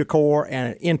radiator, the heater core,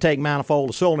 and an intake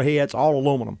manifold, the cylinder heads, all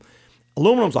aluminum.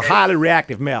 Aluminum's a highly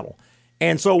reactive metal.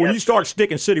 And so when you start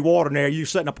sticking city water in there, you're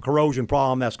setting up a corrosion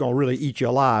problem that's going to really eat you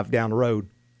alive down the road.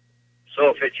 So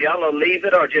if it's yellow, leave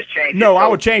it or just change it? No, I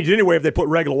would change it anyway if they put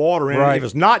regular water in it. If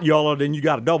it's not yellow, then you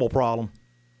got a double problem.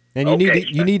 And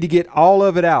you need to get all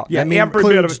of it out. Yeah, every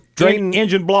bit of it,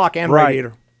 engine block and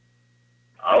radiator.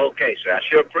 Okay, sir. I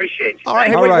sure appreciate you. All right.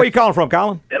 Hey, where are you calling from,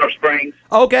 Collin? Dental Springs.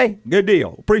 Okay, good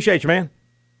deal. Appreciate you, man.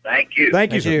 Thank you.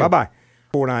 Thank you, sir. Bye-bye.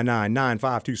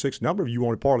 499-9526 number. If you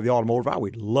want to be part of the automotive, I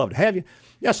would love to have you.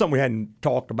 That's something we hadn't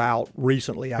talked about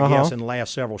recently, I guess, in the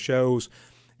last several shows.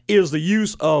 Is the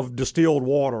use of distilled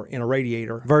water in a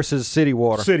radiator versus city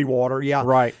water. City water, yeah.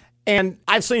 Right. And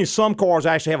I've seen some cars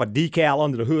actually have a decal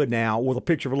under the hood now with a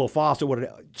picture of a little faucet with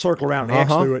a circle around and X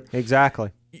through it.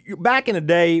 Exactly. Back in the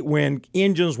day when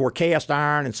engines were cast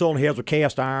iron and cylinder heads were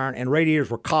cast iron and radiators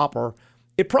were copper,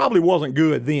 it probably wasn't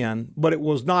good then, but it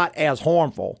was not as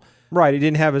harmful. Right. It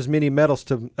didn't have as many metals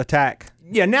to attack.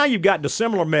 Yeah, now you've got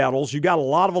dissimilar metals. You've got a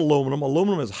lot of aluminum.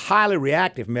 Aluminum is a highly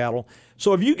reactive metal.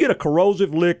 So if you get a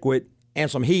corrosive liquid and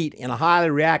some heat in a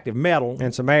highly reactive metal.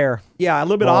 And some air. Yeah, a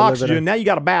little bit of oxygen. Now you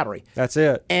got a battery. That's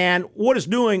it. And what it's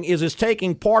doing is it's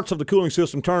taking parts of the cooling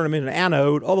system, turning them into an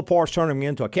anode, other parts turning them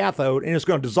into a cathode, and it's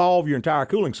going to dissolve your entire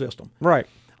cooling system. Right.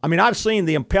 I mean, I've seen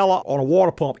the impeller on a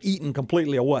water pump eaten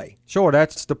completely away. Sure,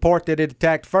 that's the part that it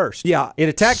attacked first. Yeah. It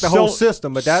attacked the whole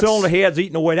system, but that's... Cylinder heads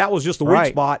eaten away. That was just the weak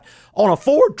spot. On a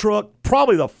Ford truck,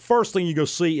 probably the first thing you're going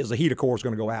to see is the heater core is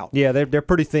going to go out. Yeah, they're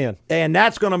pretty thin. And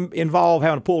that's going to involve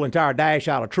having to pull the entire dash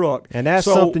out of the truck. And that's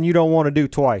something you don't want to do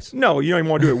twice. No, you don't even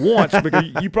want to do it once because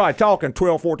you're probably talking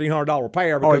 $1,200, $1,400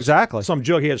 repair because exactly. Some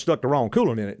jughead stuck the wrong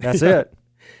coolant in it. That's it.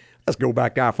 Let's go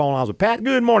back to our phone lines with Pat.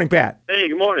 Good morning, Pat. Hey,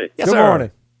 good morning. Yes, good morning.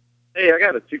 Hey, I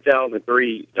got a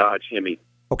 2003 Dodge Hemi.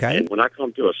 Okay. And when I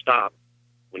come to a stop,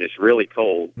 when it's really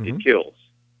cold, it kills.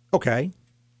 Okay.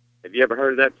 Have you ever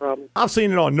heard of that problem? I've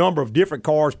seen it on a number of different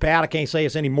cars, Pat. I can't say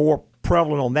it's any more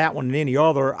prevalent on that one than any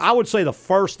other. I would say the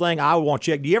first thing I would want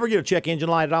to check, do you ever get a check engine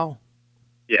light at all?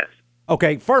 Yes.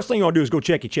 Okay, first thing you want to do is go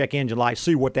check your check engine light,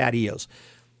 see what that is.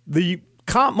 The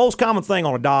most common thing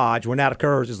on a Dodge when that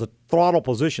occurs is the throttle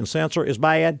position sensor is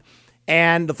bad.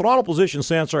 And the throttle position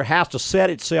sensor has to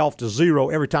set itself to 0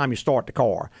 every time you start the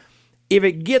car. If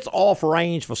it gets off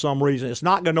range for some reason, it's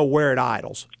not going to know where it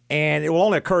idles. And it will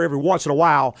only occur every once in a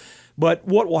while. But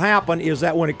what will happen is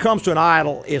that when it comes to an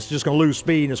idle, it's just going to lose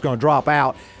speed and it's going to drop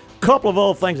out. A couple of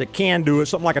other things that can do it,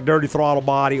 something like a dirty throttle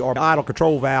body or idle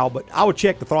control valve. But I would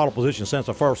check the throttle position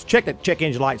sensor first. Check that check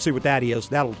engine light and see what that is.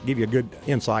 That'll give you a good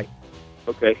insight.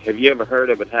 Okay. Have you ever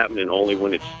heard of it happening only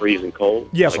when it's freezing cold?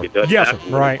 Yes, like sir. It does Yes, sir.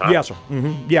 Right. Yes, sir.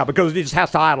 Mm-hmm. Yeah, because it just has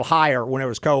to idle higher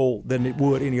whenever it's cold than it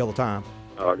would any other time.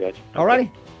 Oh, I got you. All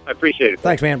righty? I appreciate it.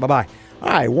 Thanks, man. Bye-bye. All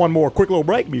right, one more quick little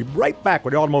break. Be right back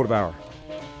with the Automotive Hour.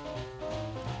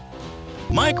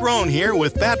 Mike Rohn here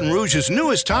with Baton Rouge's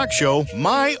newest talk show,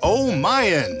 My Oh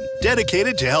Mayan,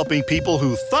 dedicated to helping people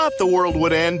who thought the world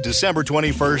would end December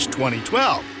 21st,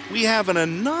 2012. We have an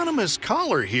anonymous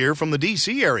caller here from the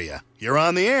D.C. area. You're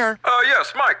on the air.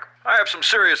 Yes, Mike. I have some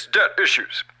serious debt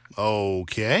issues.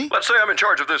 Okay. Let's say I'm in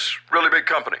charge of this really big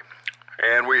company,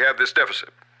 and we have this deficit.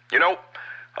 You know,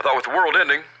 I thought with the world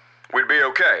ending, we'd be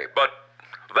okay, but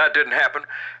That didn't happen,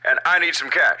 and I need some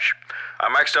cash. I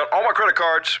maxed out all my credit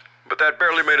cards, but that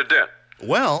barely made a dent.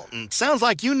 Well, it sounds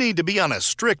like you need to be on a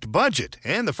strict budget.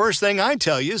 And the first thing I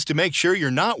tell you is to make sure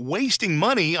you're not wasting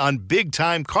money on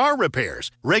big-time car repairs.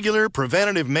 Regular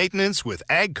preventative maintenance with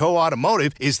AGCO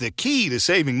Automotive is the key to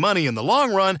saving money in the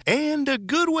long run and a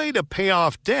good way to pay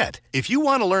off debt. If you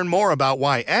want to learn more about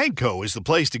why AGCO is the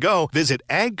place to go, visit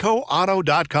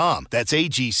agcoauto.com. That's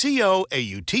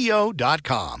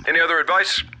AGCOAUTO.com. Any other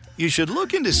advice? You should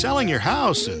look into selling your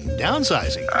house and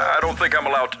downsizing. I don't think I'm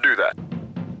allowed to do that.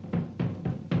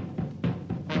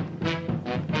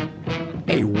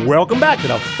 Hey, welcome back to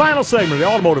the final segment of the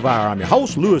Automotive Hour. I'm your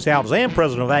host, Louis Altazan,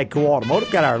 president of AGCO Automotive.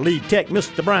 Got our lead tech,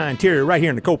 Mr. Brian Terry, right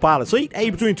here in the co-pilot seat. Hey,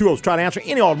 between two of us, try to answer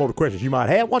any automotive questions you might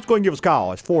have. Why don't you go ahead and give us a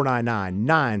call? It's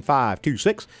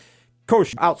 499-9526. Of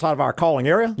course, outside of our calling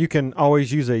area. You can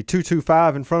always use a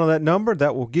 225 in front of that number.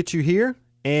 That will get you here.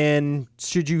 And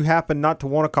should you happen not to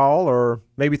want to call or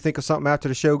maybe think of something after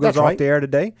the show goes off the air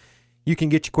today, you can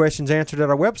get your questions answered at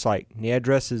our website. The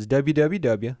address is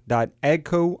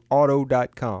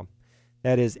www.agcoauto.com.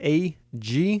 That is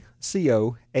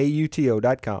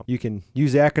AGCOAUTO.com. You can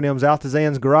use the acronyms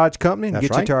Altazan's Garage Company and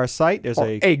get you to our site. There's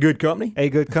a good company. A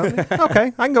good company.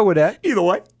 Okay, I can go with that. Either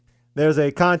way. There's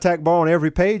a contact bar on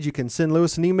every page. You can send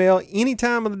Lewis an email any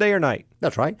time of the day or night.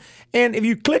 That's right. And if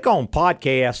you click on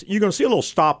podcast, you're going to see a little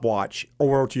stopwatch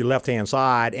over to your left-hand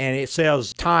side, and it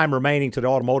says time remaining to the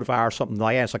Automotive Hour or something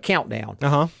like that. It's a countdown.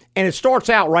 Uh-huh. And it starts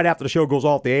out right after the show goes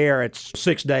off the air. It's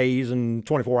 6 days and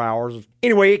 24 hours.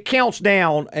 Anyway, it counts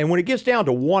down, and when it gets down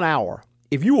to 1 hour,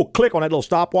 if you will click on that little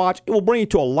stopwatch, it will bring you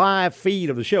to a live feed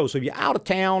of the show. So if you're out of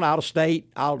town, out of state,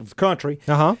 out of the country,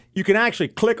 you can actually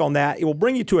click on that. It will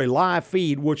bring you to a live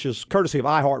feed, which is courtesy of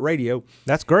iHeartRadio.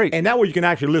 That's great. And that way you can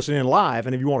actually listen in live.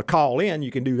 And if you want to call in,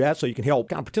 you can do that so you can help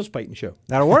kind of participate in the show.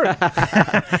 That'll work.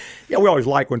 Yeah, we always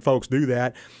like when folks do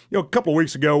that. You know, a couple of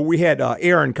weeks ago, we had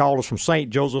Aaron call us from St.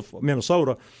 Joseph,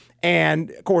 Minnesota. And,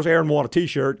 of course, Aaron won a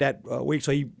T-shirt that week,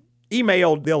 so he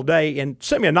emailed the other day and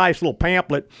sent me a nice little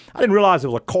pamphlet. I didn't realize it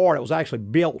was a car that was actually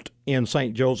built in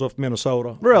St. Joseph,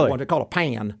 Minnesota. Really? What they call a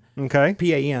PAN. Okay.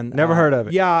 P-A-N. Never heard of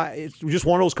it. Yeah, it's just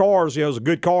one of those cars. You know, it was a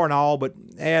good car and all, but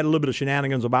had a little bit of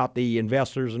shenanigans about the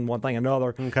investors and one thing and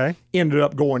another. Okay. Ended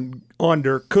up going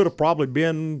under. Could have probably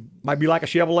been, might be like a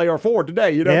Chevrolet or Ford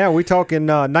today, you know? Yeah, we talking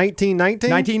 1919?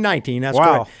 1919, that's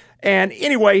wow. correct. And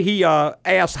anyway, he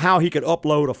asked how he could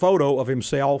upload a photo of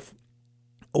himself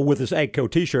with his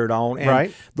AGCO T-shirt on.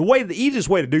 And the easiest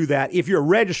way to do that, if you're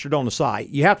registered on the site,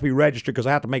 you have to be registered because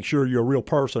I have to make sure you're a real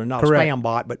person and not a spam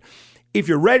bot. But if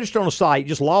you're registered on the site,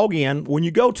 just log in. When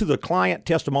you go to the client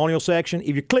testimonial section,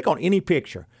 if you click on any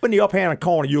picture, in the up-hand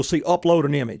corner, you'll see upload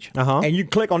an image. And you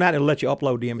click on that and it'll let you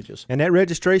upload the images. And that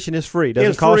registration is free.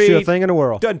 Doesn't cost you a thing in the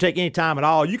world. Doesn't take any time at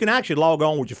all. You can actually log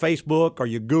on with your Facebook or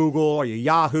your Google or your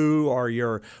Yahoo or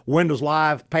your Windows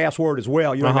Live password as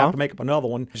well. You don't have to make up another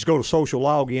one. Just go to social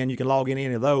login. You can log in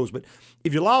any of those. But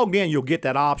if you're logged in, you'll get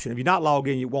that option. If you're not logged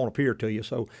in, it won't appear to you.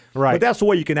 So, but that's the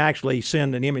way you can actually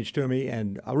send an image to me,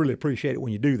 and I really appreciate it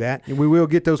when you do that. And we will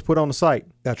get those put on the site.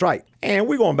 That's right. And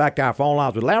we're going back to our phone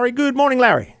lines with Larry. Good morning,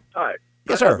 Larry. Hi.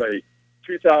 Yes, sir. I have a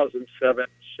 2007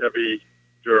 Chevy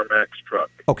Duramax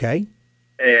truck. Okay.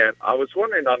 And I was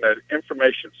wondering on that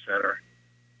information center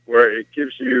where it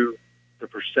gives you the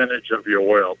percentage of your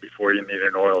oil before you need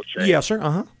an oil change. Yes, sir.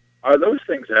 Uh-huh. Are those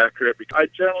things accurate? Because I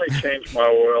generally change my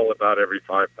oil about every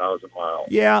 5,000 miles.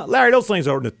 Yeah, Larry, those things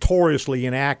are notoriously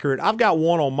inaccurate. I've got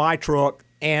one on my truck,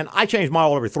 and I change my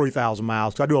oil every 3,000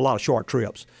 miles because I do a lot of short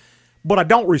trips. But I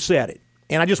don't reset it,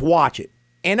 and I just watch it.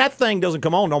 And that thing doesn't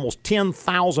come on to almost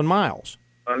 10,000 miles.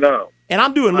 I know. And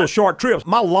I'm doing little short trips.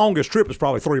 My longest trip is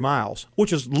probably 3 miles,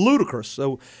 which is ludicrous.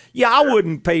 So, yeah, I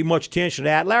wouldn't pay much attention to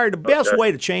that. Larry, the best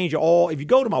way to change your oil, if you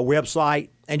go to my website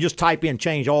and just type in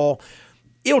change oil,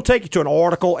 it'll take you to an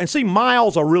article. And see,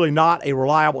 miles are really not a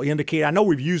reliable indicator. I know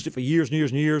we've used it for years and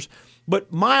years and years,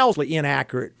 but miles are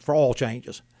inaccurate for oil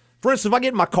changes. For instance, if I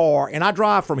get in my car and I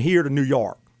drive from here to New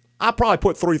York, I probably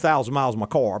put 3,000 miles in my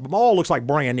car, but my oil looks like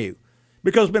brand new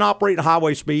because it's been operating at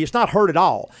highway speed. It's not hurt at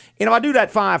all. And if I do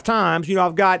that 5 times, you know,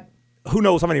 I've got who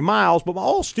knows how many miles, but my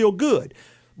oil's still good.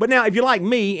 But now, if you're like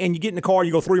me and you get in the car,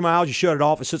 you go 3 miles, you shut it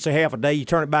off, it sits there half a day, you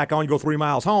turn it back on, you go 3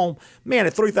 miles home, man,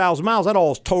 at 3,000 miles, that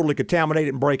oil is totally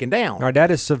contaminated and breaking down. All right,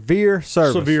 that is severe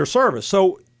service. Severe service.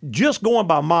 So just going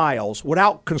by miles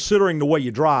without considering the way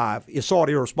you drive is sort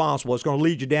of irresponsible. It's going to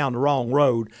lead you down the wrong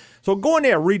road. So go in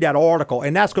there and read that article,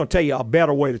 and that's going to tell you a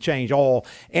better way to change oil.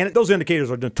 And those indicators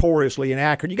are notoriously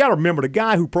inaccurate. You got to remember, the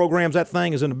guy who programs that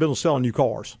thing is in the business of selling new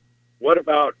cars. What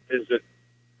about, is it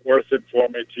worth it for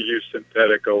me to use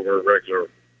synthetic over regular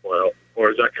oil?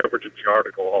 or is that covered in the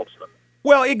article also?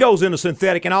 Well, it goes into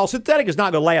synthetic and all. Synthetic is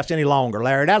not going to last any longer,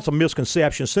 Larry. That's a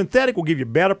misconception. Synthetic will give you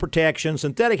better protection.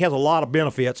 Synthetic has a lot of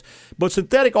benefits, but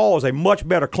synthetic oil is a much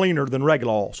better cleaner than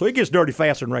regular oil. So it gets dirty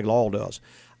faster than regular oil does.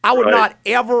 I would not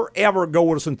ever go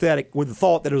with a synthetic with the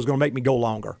thought that it was going to make me go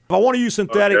longer. If I want to use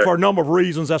synthetic for a number of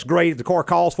reasons, that's great. If the car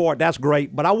calls for it, that's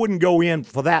great. But I wouldn't go in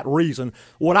for that reason.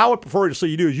 What I would prefer to see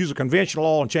you do is use a conventional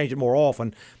oil and change it more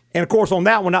often. And, of course, on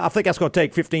that one, I think that's going to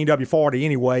take 15W40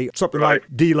 anyway, something like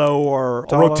Delo or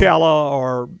Rotella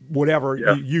or whatever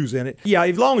you use in it. Yeah,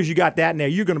 as long as you got that in there,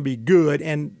 you're going to be good.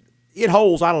 And it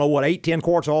holds, 8, 10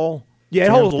 quarts of oil? Yeah,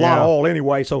 it holds a lot of oil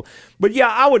anyway. So, but, yeah,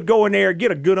 I would go in there,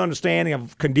 get a good understanding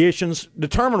of conditions,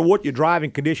 determine what your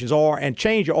driving conditions are, and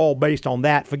change your oil based on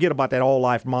that. Forget about that oil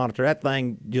life monitor. That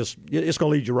thing it's going to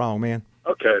lead you wrong, man.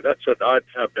 Okay, that's what I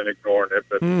have been ignoring it,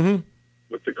 but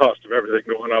with the cost of everything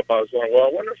going up, I was going, well, I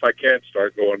wonder if I can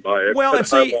start going by it. Well, and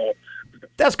see,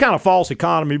 that's kind of false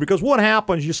economy because what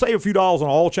happens, you save a few dollars on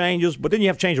oil changes, but then you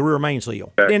have to change the rear main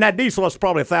seal. Okay. And that diesel is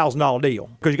probably $1,000 deal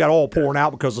because you got oil pouring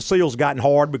out because the seal's gotten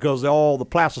hard because all the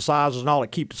plasticizers and all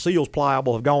that keep the seals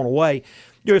pliable have gone away.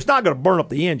 It's not going to burn up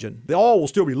the engine. The oil will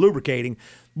still be lubricating.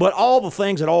 But all the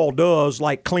things that oil does,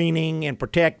 like cleaning and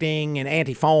protecting and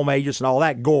anti-foam agents and all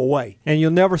that, go away. And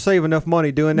you'll never save enough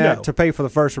money doing that to pay for the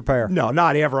first repair. No,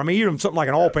 not ever. I mean, even something like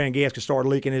an oil pan gasket start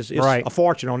leaking is a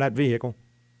fortune on that vehicle.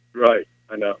 Right,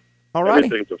 I know. All right.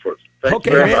 Everything's a fortune. Thank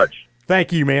you very much.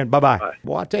 Thank you, man. Bye-bye.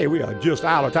 Well, I tell you, we are just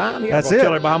out of time. That's it. Tell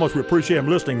everybody how much we appreciate them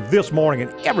listening this morning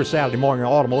and every Saturday morning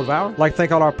on Automotive Hour. I'd like to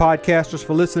thank all our podcasters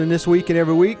for listening this week and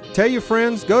every week. Tell your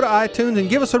friends, go to iTunes and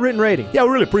give us a written rating. Yeah,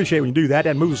 we really appreciate when you do that.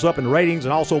 That moves us up in the ratings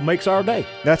and also makes our day.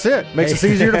 That's it. Makes us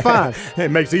easier to find.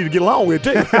 It makes it easier to get along with,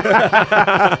 too.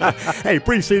 Hey,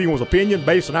 preceding was opinion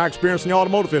based on our experience in the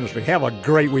automotive industry. Have a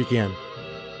great weekend.